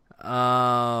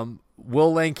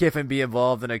 Will Lane Kiffin be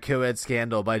involved in a co-ed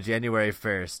scandal by January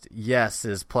 1st? Yes,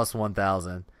 is plus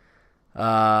 1,000.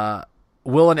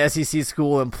 Will an SEC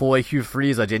school employ Hugh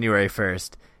Freeze on January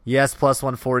 1st? Yes, plus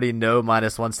 140. No,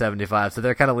 minus 175. So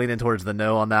they're kind of leaning towards the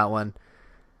no on that one.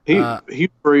 Hugh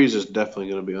Freeze is definitely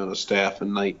going to be on a staff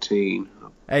in 19.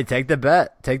 Hey, take the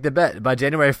bet. By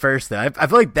January 1st, though. I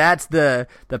feel like that's the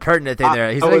pertinent thing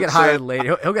there. He's going to get hired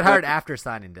later. He'll get hired after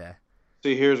signing day.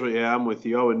 See, I'm with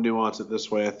you. I would nuance it this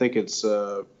way. I think he's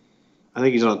on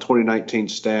 2019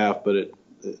 staff, but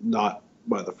not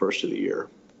by the first of the year.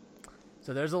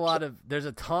 So there's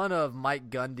a ton of Mike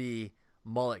Gundy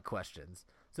mullet questions.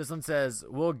 So this one says,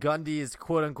 will Gundy's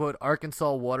quote-unquote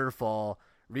Arkansas waterfall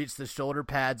reach the shoulder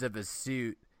pads of his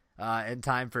suit in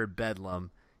time for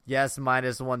Bedlam? Yes,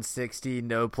 minus 160.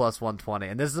 No, plus 120.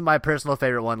 And this is my personal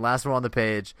favorite one. Last one on the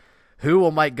page. Who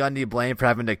will Mike Gundy blame for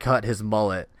having to cut his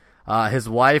mullet? His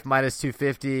wife, minus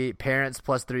 250. Parents,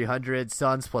 plus 300.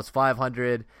 Sons, plus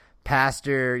 500.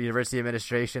 Pastor, university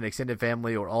administration, extended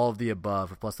family, or all of the above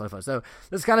for plus 25. So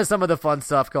there's kind of some of the fun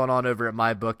stuff going on over at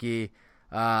MyBookie.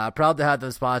 Proud to have them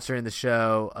sponsoring the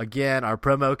show. Again, our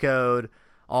promo code,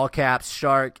 all caps,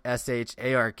 Shark,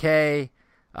 SHARK.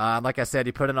 Like I said,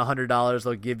 you put in $100,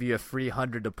 they'll give you a free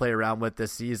 100 to play around with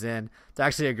this season. It's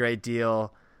actually a great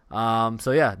deal.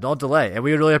 So yeah, don't delay. And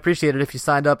we would really appreciate it if you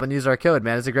signed up and used our code,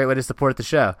 man. It's a great way to support the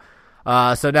show.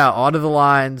 So now on to the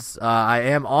lines. I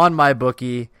am on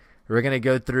MyBookie. We're going to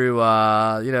go through,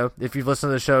 if you've listened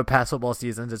to the show past football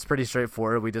seasons, it's pretty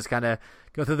straightforward. We just kind of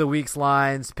go through the week's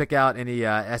lines, pick out any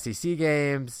SEC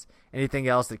games, anything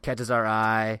else that catches our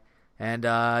eye, and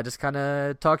just kind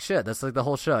of talk shit. That's like the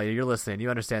whole show. You're listening. You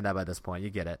understand that by this point. You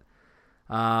get it.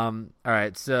 All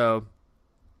right, so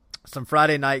some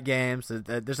Friday night games.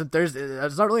 There's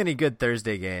not really any good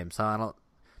Thursday games. So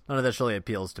none of this really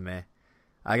appeals to me.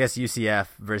 I guess UCF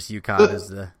versus UConn is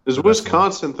the. Is the best one.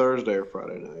 Wisconsin Thursday or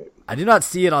Friday night? I do not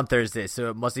see it on Thursday, so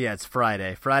it must. Yeah, it's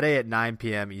Friday. Friday at 9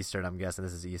 p.m. Eastern. I'm guessing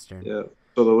this is Eastern. Yeah.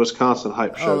 So the Wisconsin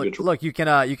hype show. Look, you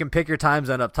can pick your time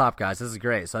zone up top, guys. This is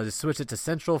great. So I just switched it to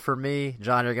Central for me.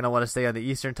 John, you're gonna want to stay on the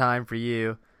Eastern time for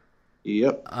you.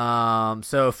 Yep.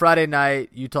 So Friday night,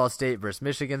 Utah State versus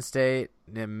Michigan State.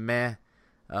 Meh.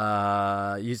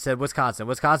 You said Wisconsin,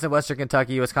 Western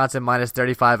Kentucky, Wisconsin minus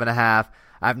 35.5.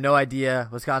 I have no idea.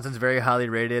 Wisconsin's very highly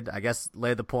rated. I guess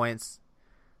lay the points.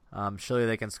 Surely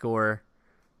they can score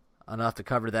enough to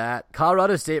cover that.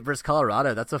 Colorado State versus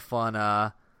Colorado. That's a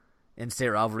fun in-state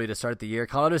rivalry to start the year.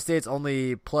 Colorado State's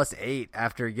only +8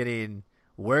 after getting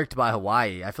worked by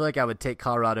Hawaii. I feel like I would take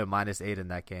Colorado -8 in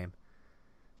that game.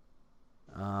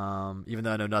 Even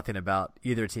though I know nothing about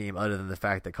either team other than the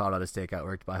fact that Colorado State got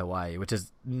worked by Hawaii, which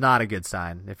is not a good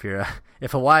sign.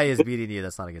 If Hawaii is beating you,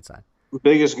 that's not a good sign.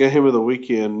 Biggest game of the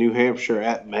weekend: New Hampshire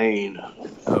at Maine.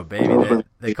 Oh baby,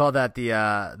 they call that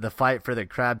the fight for the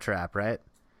crab trap, right?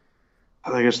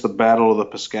 I think it's the battle of the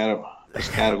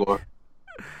Piscataqua.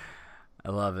 I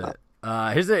love it.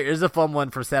 Here's a fun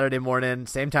one for Saturday morning,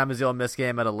 same time as the Ole Miss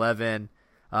game at 11.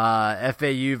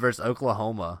 FAU versus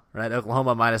Oklahoma, right?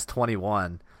 Oklahoma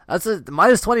 -21. That's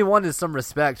 -21 is some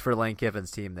respect for Lane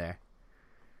Kiffin's team there.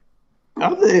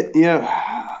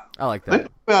 Yeah, I like that.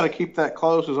 They got to keep that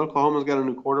close because Oklahoma's got a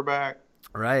new quarterback.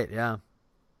 Right? Yeah.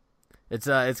 It's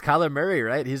Kyler Murray,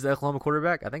 right? He's the Oklahoma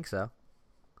quarterback. I think so.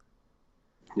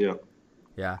 Yeah.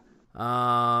 Yeah.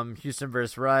 Houston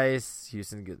versus Rice.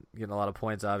 Houston getting a lot of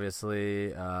points,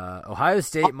 obviously. Ohio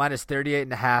State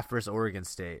 -38.5 versus Oregon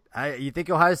State. You think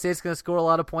Ohio State's going to score a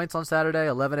lot of points on Saturday?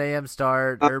 11 a.m.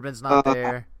 start. Urban's not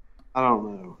there. I don't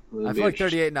know. I feel like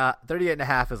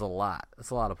 38.5 is a lot.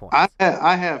 That's a lot of points.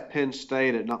 I have Penn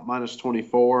State at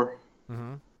 -24.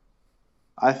 Mm-hmm.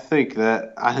 I think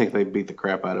they beat the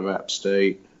crap out of App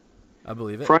State. I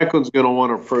believe it. Franklin's going to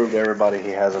want to prove to everybody he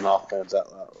has an offense at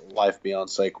life beyond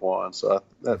Saquon. So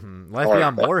life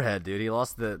beyond Moorhead, dude. He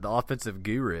lost the offensive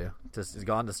guru. He's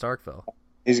gone to Starkville.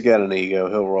 He's got an ego.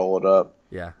 He'll roll it up.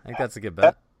 Yeah, I think that's a good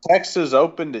bet. Texas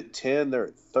opened at 10. They're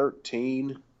at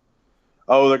 13.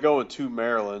 Oh, they're going to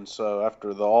Maryland. So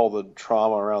after all the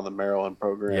trauma around the Maryland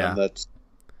program,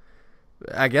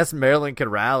 I guess Maryland could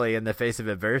rally in the face of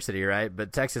adversity, right?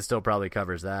 But Texas still probably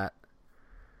covers that.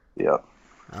 Yeah.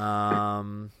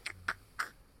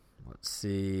 Let's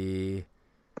see.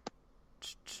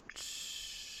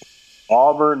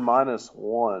 Auburn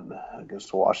 -1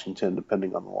 against Washington,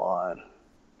 depending on the line.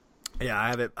 Yeah, I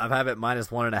have it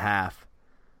 -1.5.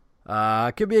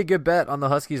 Could be a good bet on the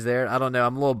Huskies there. I don't know.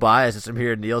 I'm a little biased just from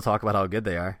hearing Neil talk about how good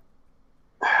they are.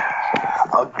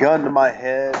 A gun to my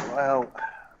head. Well,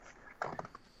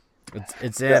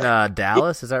 it's in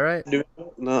Dallas. Is that right?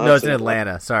 No, it's in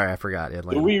Atlanta. Sorry, I forgot.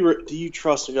 Atlanta. Do you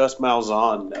trust Gus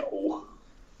Malzahn? No.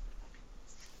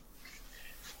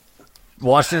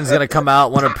 Washington's going to come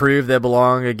out, want to prove they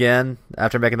belong again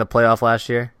after making the playoff last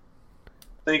year.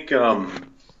 I think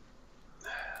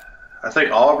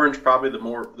Auburn's probably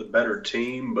the better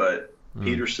team, but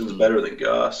Peterson's better than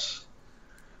Gus.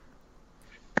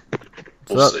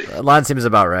 We'll see. The line seems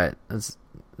about right. It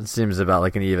seems about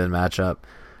like an even matchup.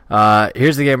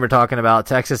 Here's the game we're talking about: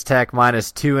 Texas Tech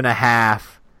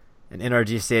 -2.5 in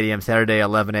NRG Stadium, Saturday,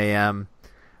 11 a.m.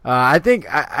 I think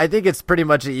it's pretty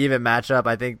much an even matchup.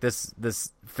 I think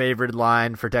this favored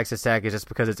line for Texas Tech is just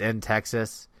because it's in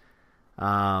Texas.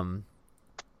 I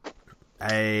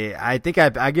think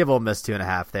I give Ole Miss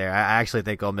 2.5 there. I actually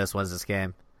think Ole Miss wins this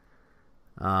game.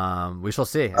 We shall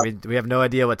see. I mean, we have no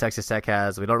idea what Texas Tech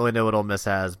has. We don't really know what Ole Miss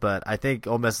has, but I think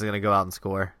Ole Miss is going to go out and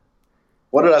score.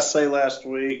 What did I say last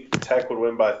week? Tech would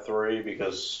win by 3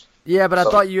 because. Yeah, but I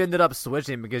thought you ended up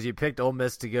switching because you picked Ole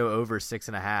Miss to go over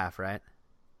 6.5, right?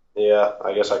 Yeah,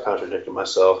 I guess I contradicted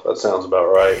myself. That sounds about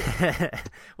right.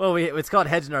 Well, it's called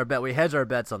hedging our bet. We hedge our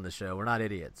bets on the show. We're not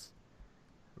idiots.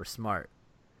 We're smart.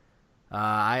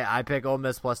 I pick Ole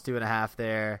Miss +2.5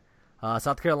 there.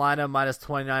 South Carolina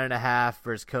 -29.5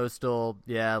 versus Coastal.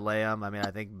 Yeah, lay them. I mean,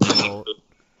 I think we'll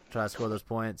try to score those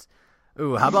points.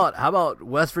 Ooh, how about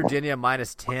West Virginia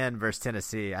 -10 versus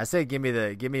Tennessee? I say give me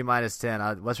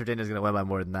 -10. West Virginia's going to win by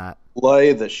more than that.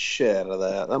 Lay the shit out of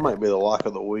that. That might be the lock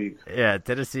of the week. Yeah,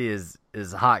 Tennessee is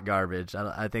hot garbage.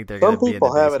 I think they're going to be in the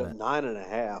Some people have it basement. at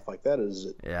 9.5. Like that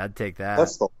is. Yeah, I'd take that.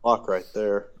 That's the lock right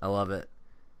there. I love it.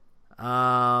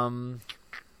 Let's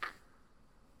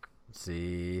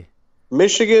see.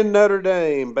 Michigan, Notre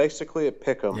Dame, basically a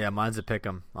pick'em. Yeah, mine's a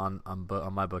pick'em on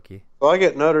my bookie. So I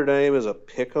get Notre Dame as a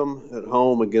pick'em at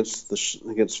home against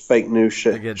fake news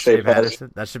shit. Against Shea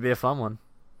Patterson. That should be a fun one.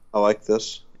 I like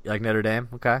this. You like Notre Dame?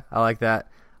 Okay, I like that.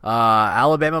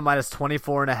 Alabama minus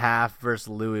 24.5 versus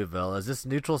Louisville. Is this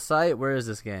neutral site? Where is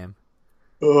this game?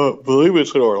 I believe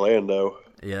it's in Orlando.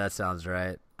 Yeah, that sounds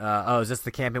right. Is this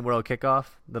the Camping World kickoff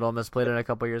that Ole Miss played in a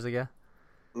couple years ago?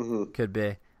 Mm-hmm. Could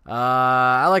be.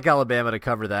 I like Alabama to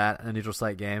cover that in a neutral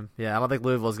site game. Yeah, I don't think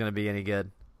Louisville's going to be any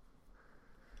good.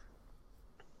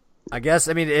 I guess,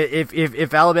 I mean,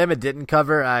 if Alabama didn't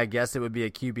cover, I guess it would be a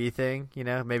QB thing. You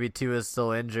know, maybe Tua's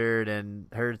still injured and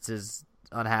Hurts is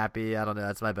unhappy. I don't know.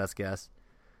 That's my best guess.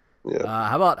 Yeah.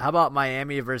 How about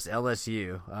Miami versus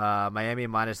LSU? Miami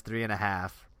minus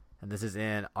 3.5, and this is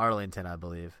in Arlington, I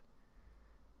believe.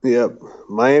 Yep.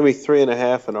 Miami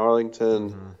 3.5 in Arlington.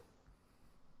 Mm-hmm.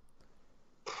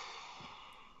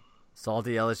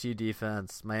 Salty LSU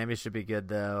defense. Miami should be good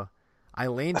though. I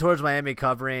lean towards Miami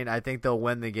covering. I think they'll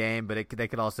win the game, but they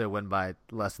could also win by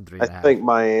less than 3.5. I think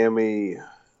Miami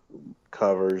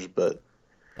covers, but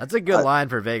that's a good line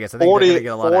for Vegas. I think they're going to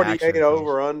get a lot of action. 48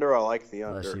 over under. I like the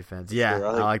under. LSU fans. Yeah, sure.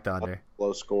 I like the under.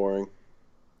 Low scoring.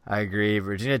 I agree.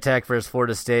 Virginia Tech versus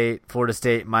Florida State. Florida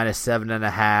State minus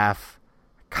 7.5.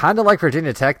 Kind of like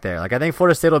Virginia Tech there. Like I think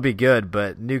Florida State will be good,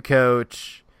 but new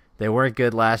coach. They weren't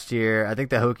good last year. I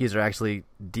think the Hokies are actually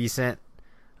decent.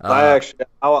 I like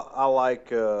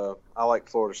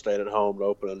Florida State at home to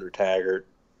open under Taggart.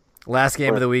 Last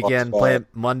game of the weekend, play it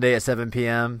Monday at 7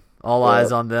 p.m. All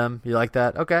eyes on them. You like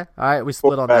that? Okay. All right, we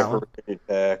split on that one. Virginia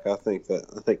Tech. I think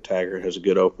Taggart has a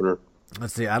good opener.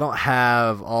 Let's see. I don't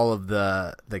have all of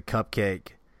the cupcake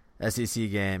SEC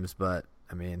games, but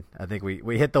I mean, I think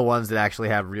we hit the ones that actually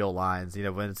have real lines. You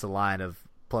know, when it's a line of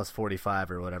plus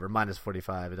 45 or whatever, minus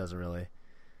 45, it doesn't really,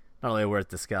 not really worth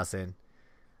discussing.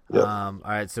 Yep. All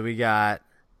right, so you got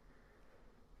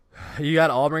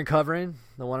Auburn covering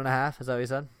the 1.5. Is that what you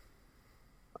said?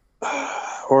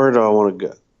 Where do I want to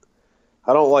go?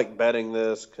 I don't like betting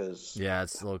this because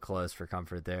it's a little close for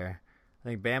comfort there. I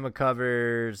think Bama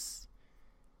covers.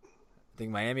 I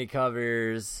think Miami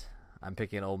covers. I'm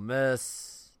picking Ole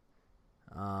Miss.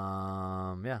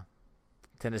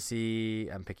 Tennessee.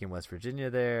 I'm picking West Virginia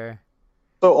there.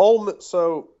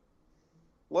 So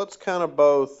let's kind of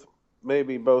both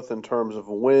in terms of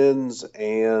wins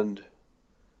and.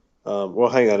 Well,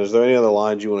 hang on. Is there any other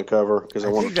lines you want to cover? Because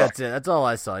I think that's it. That's all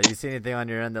I saw. You see anything on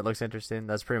your end that looks interesting?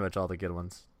 That's pretty much all the good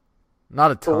ones.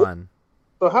 Not a ton.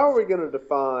 So how are we going to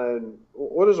define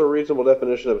what is a reasonable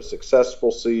definition of a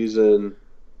successful season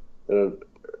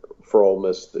for Ole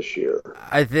Miss this year?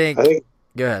 I think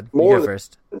go ahead. You go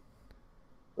first.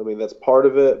 I mean, that's part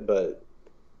of it, but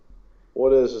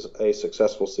what is a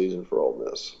successful season for Ole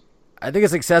Miss? I think a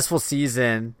successful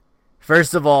season,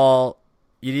 first of all,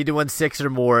 you need to win 6 or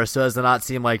more so as to not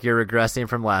seem like you're regressing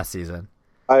from last season.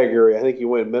 I agree. I think you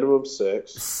win minimum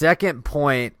 6. Second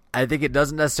point, I think it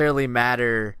doesn't necessarily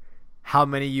matter how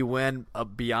many you win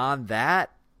beyond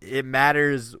that. It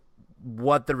matters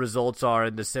what the results are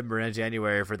in December and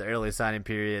January for the early signing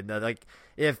period. Like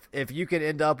if you can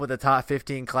end up with a top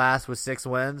 15 class with 6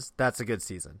 wins, that's a good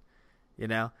season. You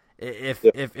know,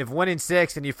 if winning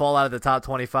 6 and you fall out of the top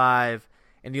 25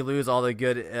 and you lose all the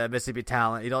good Mississippi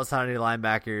talent, you don't sign any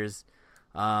linebackers,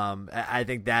 I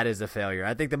think that is a failure.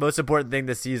 I think the most important thing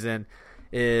this season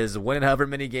is winning however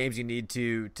many games you need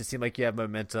to seem like you have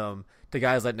momentum to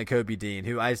guys like Nakobe Dean,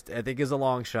 who I think is a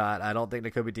long shot. I don't think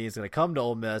Nakobe Dean is going to come to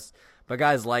Ole Miss, but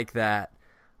guys like that,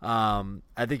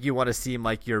 I think you want to seem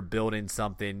like you're building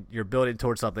something. You're building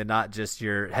towards something, not just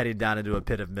you're heading down into a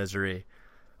pit of misery.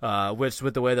 Which,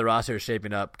 with the way the roster is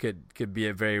shaping up, could be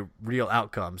a very real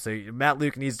outcome. So Matt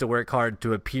Luke needs to work hard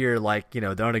to appear like, you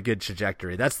know, they're on a good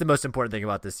trajectory. That's the most important thing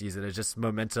about this season is just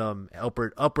momentum,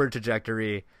 upward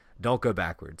trajectory. Don't go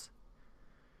backwards.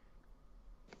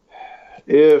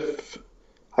 I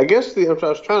was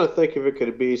trying to think if it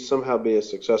could somehow be a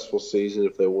successful season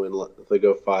if they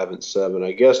go 5-7.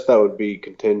 I guess that would be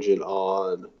contingent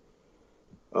on.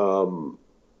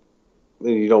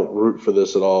 You don't root for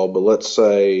this at all, but let's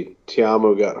say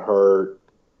Tiamo got hurt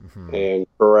and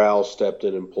Corral stepped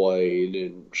in and played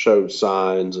and showed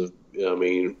signs of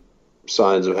having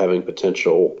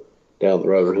potential down the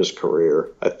road in his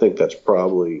career. I think that's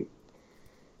probably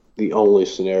the only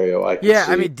scenario I can see.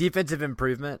 I mean, defensive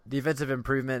improvement. Defensive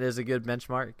improvement is a good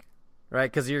benchmark,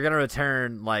 right? Because you're going to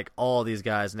return like all these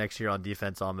guys next year on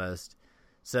defense almost.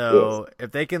 So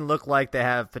if they can look like they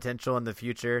have potential in the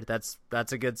future, that's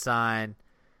a good sign.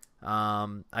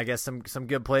 I guess some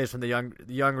good plays from the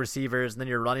young receivers, and then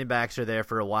your running backs are there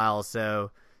for a while. So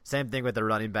same thing with the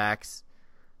running backs.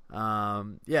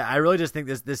 I really just think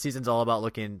this season's all about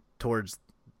looking towards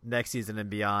next season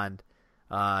and beyond.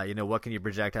 What can you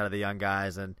project out of the young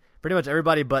guys, and pretty much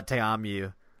everybody but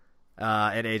Teamu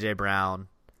and AJ Brown.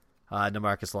 no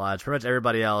Marcus Lodge. Pretty much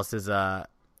everybody else is what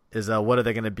are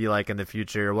they going to be like in the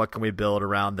future? What can we build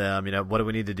around them? What do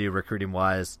we need to do recruiting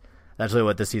wise? That's really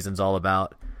what this season's all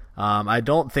about. I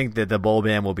don't think that the bowl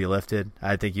ban will be lifted.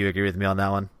 I think you agree with me on that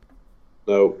one.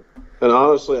 No, and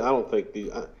honestly,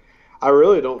 I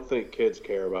really don't think kids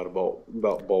care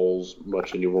about bowls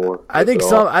much anymore. I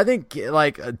think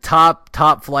like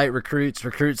top flight recruits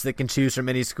that can choose from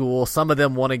any school. Some of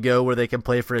them want to go where they can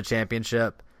play for a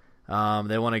championship. They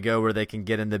want to go where they can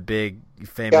get in the big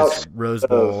famous Rose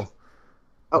Bowl.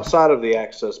 Outside of the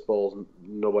Access Bowls,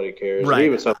 nobody cares. Right.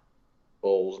 Even some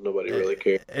bowls, nobody really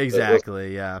cares.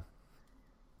 Exactly. Yeah.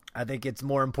 I think it's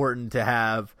more important to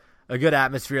have a good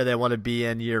atmosphere they want to be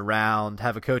in year round,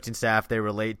 have a coaching staff they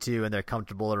relate to and they're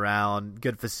comfortable around,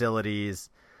 good facilities,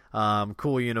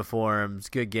 cool uniforms,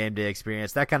 good game day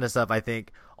experience. That kind of stuff I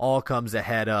think all comes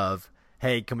ahead of,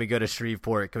 hey, can we go to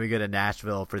Shreveport? Can we go to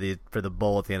Nashville for the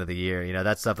bowl at the end of the year?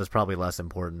 That stuff is probably less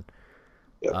important.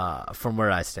 Yep. From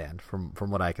where I stand, from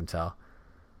what I can tell.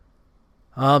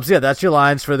 So yeah, that's your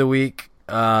lines for the week.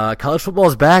 College football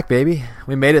is back, baby.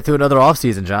 We made it through another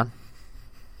offseason, John.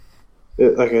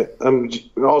 I'm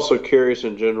also curious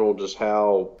in general just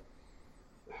how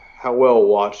well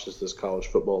watched is this college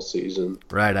football season.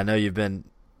 Right, I know you've been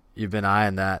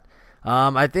eyeing that.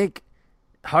 I think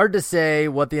hard to say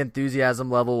what the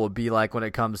enthusiasm level will be like when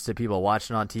it comes to people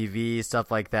watching on TV, stuff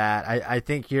like that. I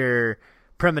think your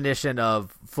premonition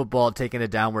of football taking a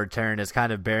downward turn is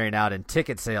kind of bearing out in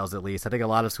ticket sales, at least. I think a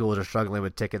lot of schools are struggling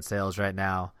with ticket sales right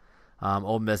now.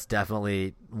 Ole Miss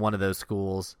definitely one of those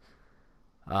schools.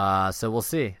 So we'll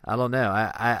see. I don't know.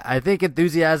 I think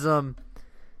enthusiasm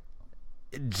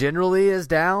generally is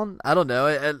down. I don't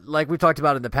know. Like we've talked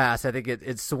about in the past, I think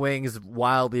it swings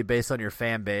wildly based on your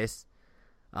fan base.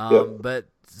 But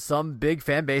some big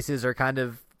fan bases are kind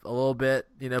of a little bit,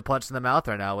 punched in the mouth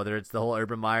right now, whether it's the whole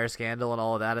Urban Meyer scandal and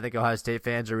all of that. I think Ohio State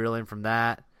fans are reeling from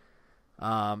that.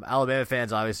 Alabama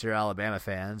fans obviously are Alabama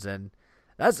fans, and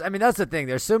that's the thing.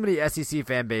 There's so many SEC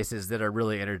fan bases that are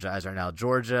really energized right now.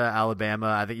 Georgia, Alabama,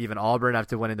 I think even Auburn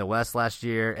after winning the West last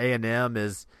year. A&M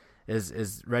is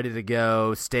ready to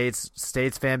go. State's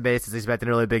fan base is expecting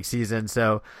a really big season.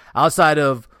 So outside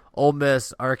of Ole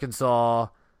Miss, Arkansas,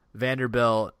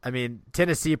 Vanderbilt,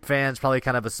 Tennessee fans probably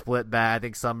kind of a split bag. I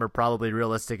think some are probably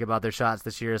realistic about their shots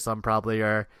this year. Some probably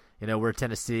are, we're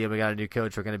Tennessee and we got a new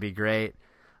coach. We're going to be great.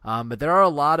 But there are a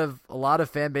lot of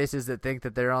fan bases that think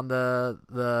that they're on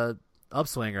the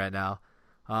upswing right now.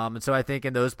 And so I think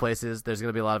in those places there's going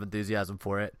to be a lot of enthusiasm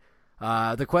for it.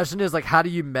 The question is how do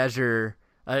you measure?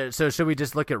 So should we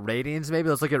just look at ratings? Maybe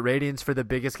let's look at ratings for the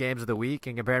biggest games of the week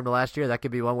and compare them to last year. That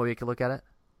could be one way we could look at it.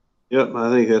 Yep,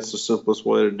 I think that's the simplest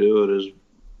way to do it. Is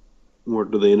where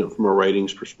do they end up from a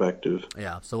ratings perspective?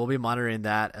 Yeah, so we'll be monitoring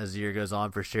that as the year goes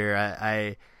on for sure.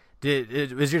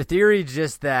 Was your theory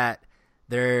just that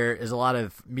there is a lot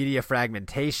of media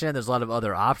fragmentation? There's a lot of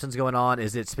other options going on.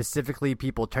 Is it specifically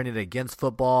people turning against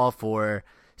football for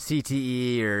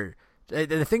CTE or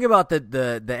the thing about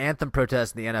the anthem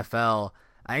protests in the NFL?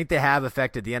 I think they have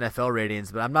affected the NFL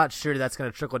ratings, but I'm not sure that's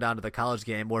going to trickle down to the college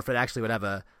game or if it actually would have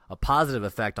a positive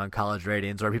effect on college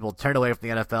ratings, or people turn away from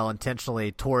the NFL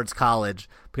intentionally towards college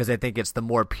because they think it's the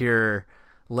more pure,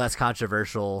 less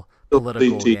controversial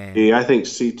political game. I think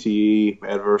CTE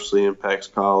adversely impacts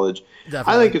college.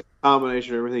 Definitely. I think it's a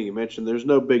combination of everything you mentioned. There's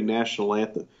no big national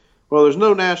anthem. Well, there's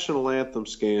no national anthem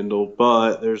scandal,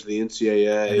 but there's the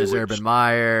NCAA. And there's Urban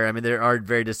Meyer. There are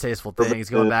very distasteful things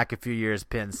going back a few years.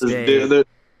 Penn State,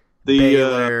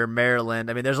 Baylor, Maryland.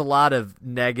 There's a lot of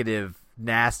negative,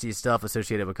 nasty stuff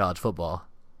associated with college football.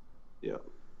 Yeah,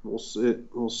 we'll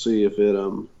see if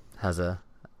it has a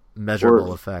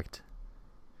measurable effect.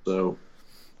 So,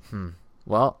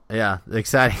 well, yeah,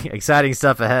 exciting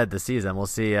stuff ahead this season. We'll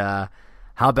see how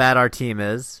bad our team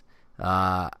is,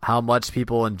 how much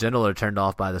people in general are turned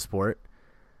off by the sport.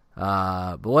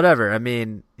 But whatever.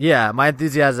 My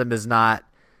enthusiasm is not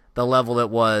the level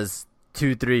it was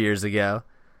 2-3 years ago.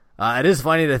 It is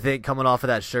funny to think coming off of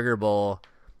that Sugar Bowl,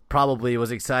 probably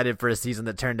was excited for a season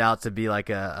that turned out to be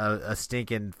like a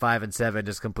stinking 5-7,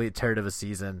 just complete turd of a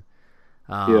season.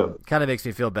 Kind of makes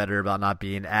me feel better about not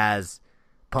being as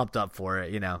pumped up for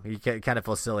it. You kind of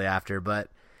feel silly after,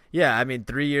 but yeah,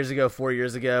 3 years ago, 4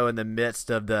 years ago, in the midst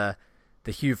of the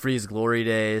Hugh Freeze glory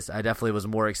days, I definitely was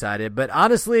more excited. But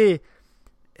honestly,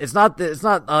 it's not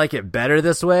I like it better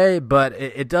this way, but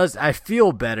it does. I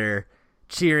feel better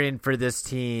cheering for this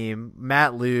team,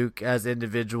 Matt Luke as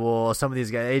individual, some of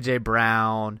these guys, AJ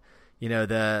Brown,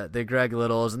 the Greg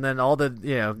Littles, and then all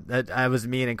the, I was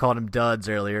mean and called them duds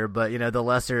earlier, but, the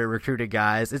lesser recruited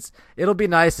guys. It'll be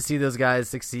nice to see those guys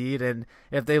succeed, and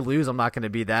if they lose, I'm not going to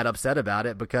be that upset about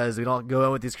it because we don't go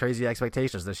in with these crazy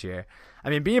expectations this year. I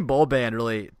mean, being bowl band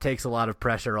really takes a lot of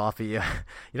pressure off of you.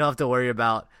 You don't have to worry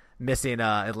about missing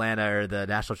Atlanta or the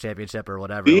national championship or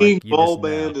whatever. Being bowl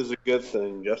band is a good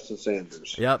thing, Justin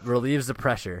Sanders. Yep, relieves the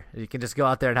pressure. You can just go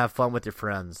out there and have fun with your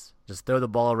friends. Just throw the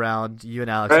ball around, you and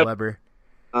Alex Weber.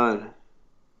 What'd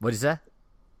you say?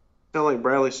 Sound like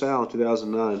Bradley Sal in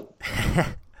 2009.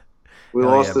 We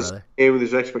lost this game with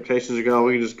these expectations are gone.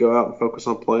 We can just go out and focus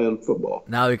on playing football.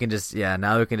 Now we can just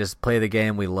play the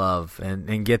game we love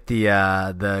and get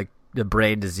the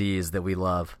brain disease that we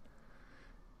love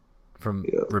from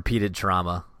repeated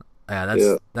trauma.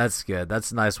 Yeah, that's good.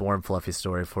 That's a nice, warm, fluffy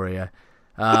story for you.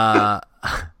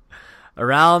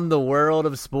 Around the world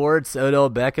of sports, Odell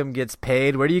Beckham gets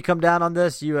paid. Where do you come down on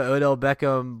this? You an Odell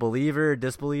Beckham believer,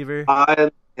 disbeliever? Why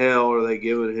in the hell are they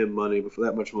giving him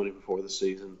that much money before the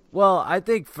season? Well, I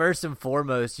think first and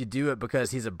foremost, you do it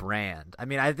because he's a brand. I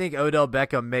mean, I think Odell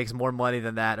Beckham makes more money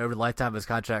than that over the lifetime of his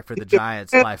contract for the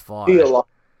Giants by far. He's a locker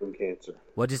room cancer.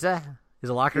 What'd you say? He's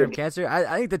a locker room cancer?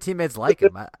 I think the teammates like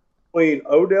him. Between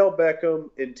Odell Beckham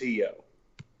and T.O.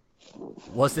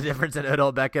 What's the difference in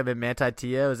Odell Beckham and Manti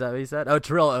Te'o? Is that what you said? Oh,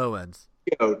 Terrell Owens.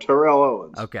 Terrell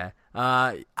Owens. Okay.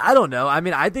 I don't know. I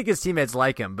mean, I think his teammates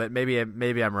like him, but maybe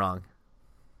I'm wrong.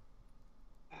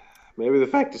 Maybe the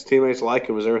fact his teammates like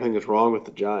him is everything that's wrong with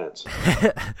the Giants.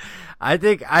 I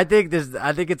think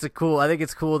it's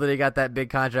cool that he got that big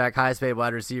contract, highest paid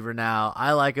wide receiver now.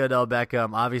 I like Odell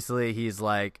Beckham. Obviously, he's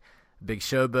like big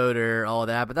showboater, all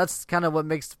that, but that's kind of what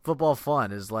makes football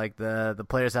fun is like the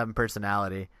players having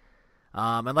personality.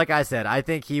 And like I said, I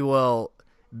think he will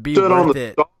be worth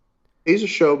it. He's a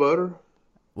showboater.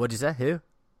 What'd you say? Who?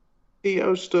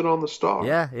 T.O. stood on the star.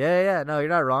 Yeah. No, you're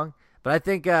not wrong. But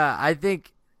I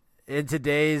think in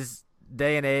today's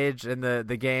day and age in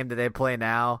the game that they play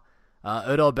now,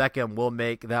 Odell Beckham will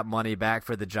make that money back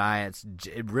for the Giants,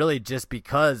 really just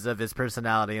because of his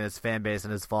personality and his fan base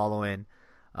and his following.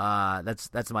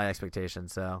 That's my expectation.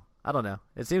 So I don't know.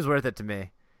 It seems worth it to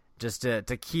me, just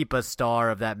to keep a star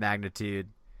of that magnitude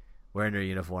wearing their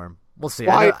uniform. We'll see.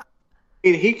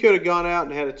 He could have gone out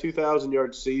and had a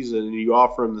 2,000-yard season, and you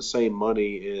offer him the same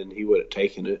money, and he would have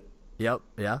taken it. Yep.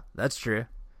 Yeah, that's true.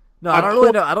 No, I don't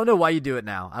really know. I don't know why you do it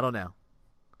now. I don't know.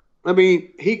 I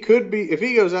mean, he could be – if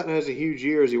he goes out and has a huge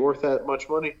year, is he worth that much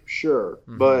money? Sure.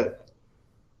 Mm-hmm. But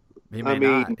he may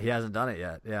not. He hasn't done it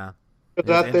yet. Yeah. If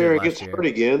he's out there and gets hurt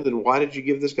again, then why did you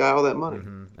give this guy all that money?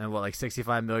 Mm-hmm. And what, like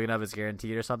 $65 million of it's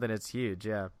guaranteed or something? It's huge,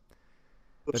 yeah.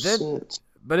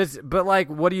 But like,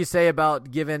 what do you say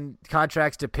about giving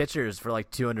contracts to pitchers for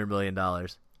like $200 million?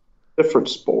 Different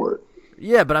sport.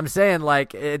 Yeah, but I'm saying,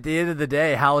 like, at the end of the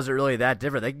day, how is it really that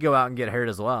different? They could go out and get hurt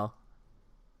as well.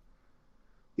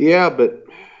 Yeah, but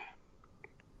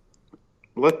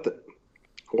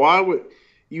why would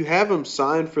you have him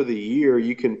sign for the year?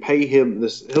 You can pay him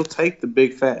this. He'll take the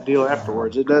big fat deal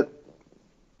afterwards. That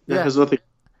has nothing.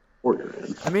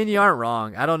 I mean, you aren't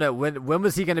wrong. I don't know when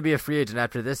was he going to be a free agent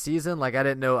after this season? Like, I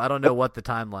don't know what the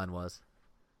timeline was.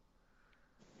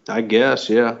 I guess,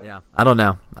 yeah. Yeah, I don't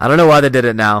know. I don't know why they did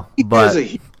it now. But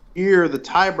here, the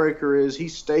tiebreaker is he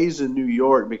stays in New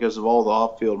York because of all the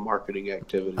off-field marketing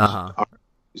activities.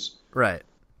 Right.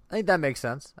 I think that makes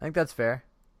sense. I think that's fair.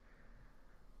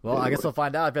 Well, anyway. I guess we'll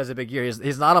find out if he has a big year.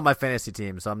 He's not on my fantasy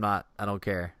team, so I don't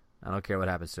care. I don't care what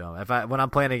happens to him. When I'm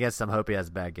playing against him, I hope he has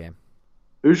a bad game.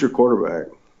 Who's your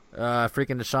quarterback?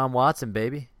 Freaking Deshaun Watson,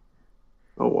 baby.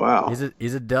 Oh wow.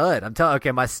 He's a dud. I'm telling.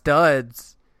 Okay, my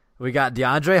studs. We got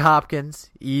DeAndre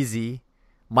Hopkins, easy.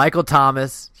 Michael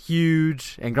Thomas,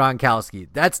 huge, and Gronkowski.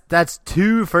 That's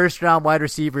 2 first-round wide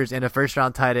receivers and a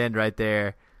first-round tight end right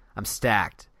there. I'm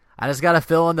stacked. I just got to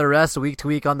fill in the rest week to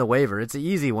week on the waiver. It's an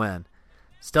easy win.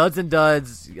 Studs and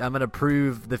duds, I'm going to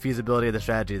prove the feasibility of the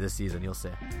strategy this season. You'll see.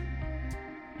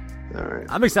 All right.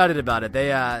 I'm excited about it.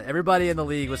 They everybody in the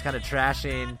league was kind of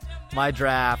trashing my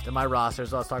draft and my roster,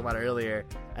 as I was talking about earlier.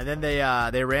 And then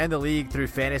they ran the league through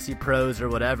Fantasy Pros or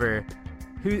whatever.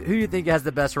 Who do you think has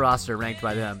the best roster ranked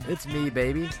by them? It's me,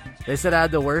 baby. They said I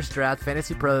had the worst draft.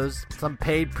 Fantasy Pros, some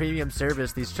paid premium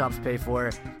service these chumps pay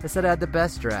for. They said I had the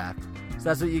best draft. So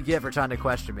that's what you get for trying to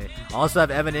question me. I also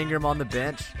have Evan Ingram on the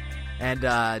bench and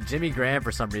Jimmy Graham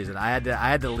for some reason. I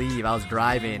had to leave. I was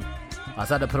driving. I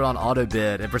had to put it on auto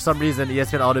bid, and for some reason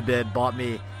ESPN auto bid bought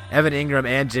me Evan Ingram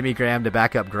and Jimmy Graham to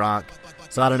back up Gronk.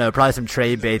 So I don't know, probably some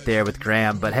trade bait there with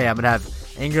Graham. But hey, I'm gonna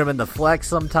have Ingram in the flex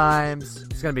sometimes.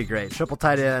 It's gonna be great. Triple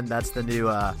tight end. That's the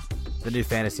new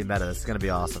fantasy meta. It's gonna be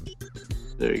awesome.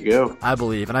 There you go. I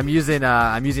believe, and I'm using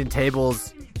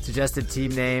Table's suggested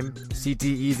team name, CT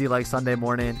Easy, like Sunday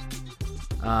morning.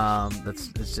 It's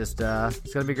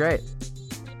gonna be great.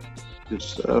 Good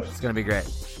stuff. It's gonna be great.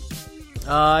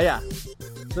 Yeah.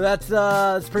 So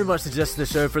that's pretty much just the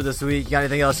show for this week. You got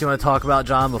anything else you want to talk about,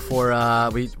 John, before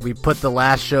we put the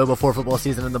last show before football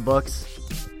season in the books?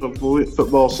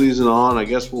 Football season on. I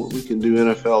guess we can do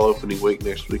NFL opening week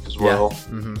next week as well.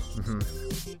 Yeah.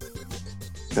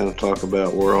 Kind of talk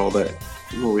about where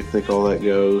we think all that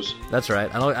goes. That's right.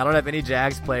 I don't have any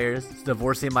Jags players. It's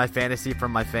divorcing my fantasy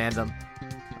from my fandom.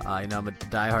 I'm a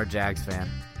diehard Jags fan.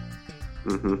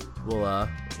 Mm-hmm. We'll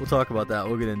talk about that.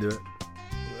 We'll get into it.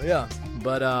 Yeah,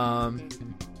 but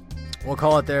we'll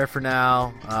call it there for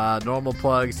now. Normal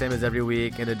plug, same as every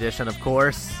week. In addition, of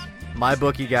course, my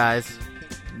bookie, guys.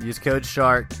 Use code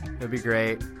SHARK. It'll be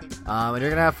great, and you're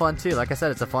gonna have fun too. Like I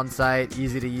said, it's a fun site,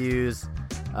 easy to use.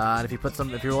 And if you're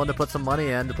willing to put some money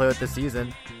in to play with this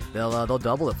season, they'll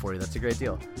double it for you. That's a great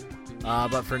deal.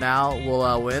 But for now,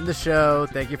 we'll end the show.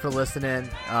 Thank you for listening.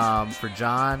 For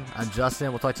John, I'm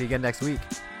Justin. We'll talk to you again next week.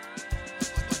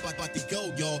 About to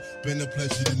go, y'all. Been a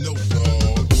pleasure to know,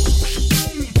 y'all.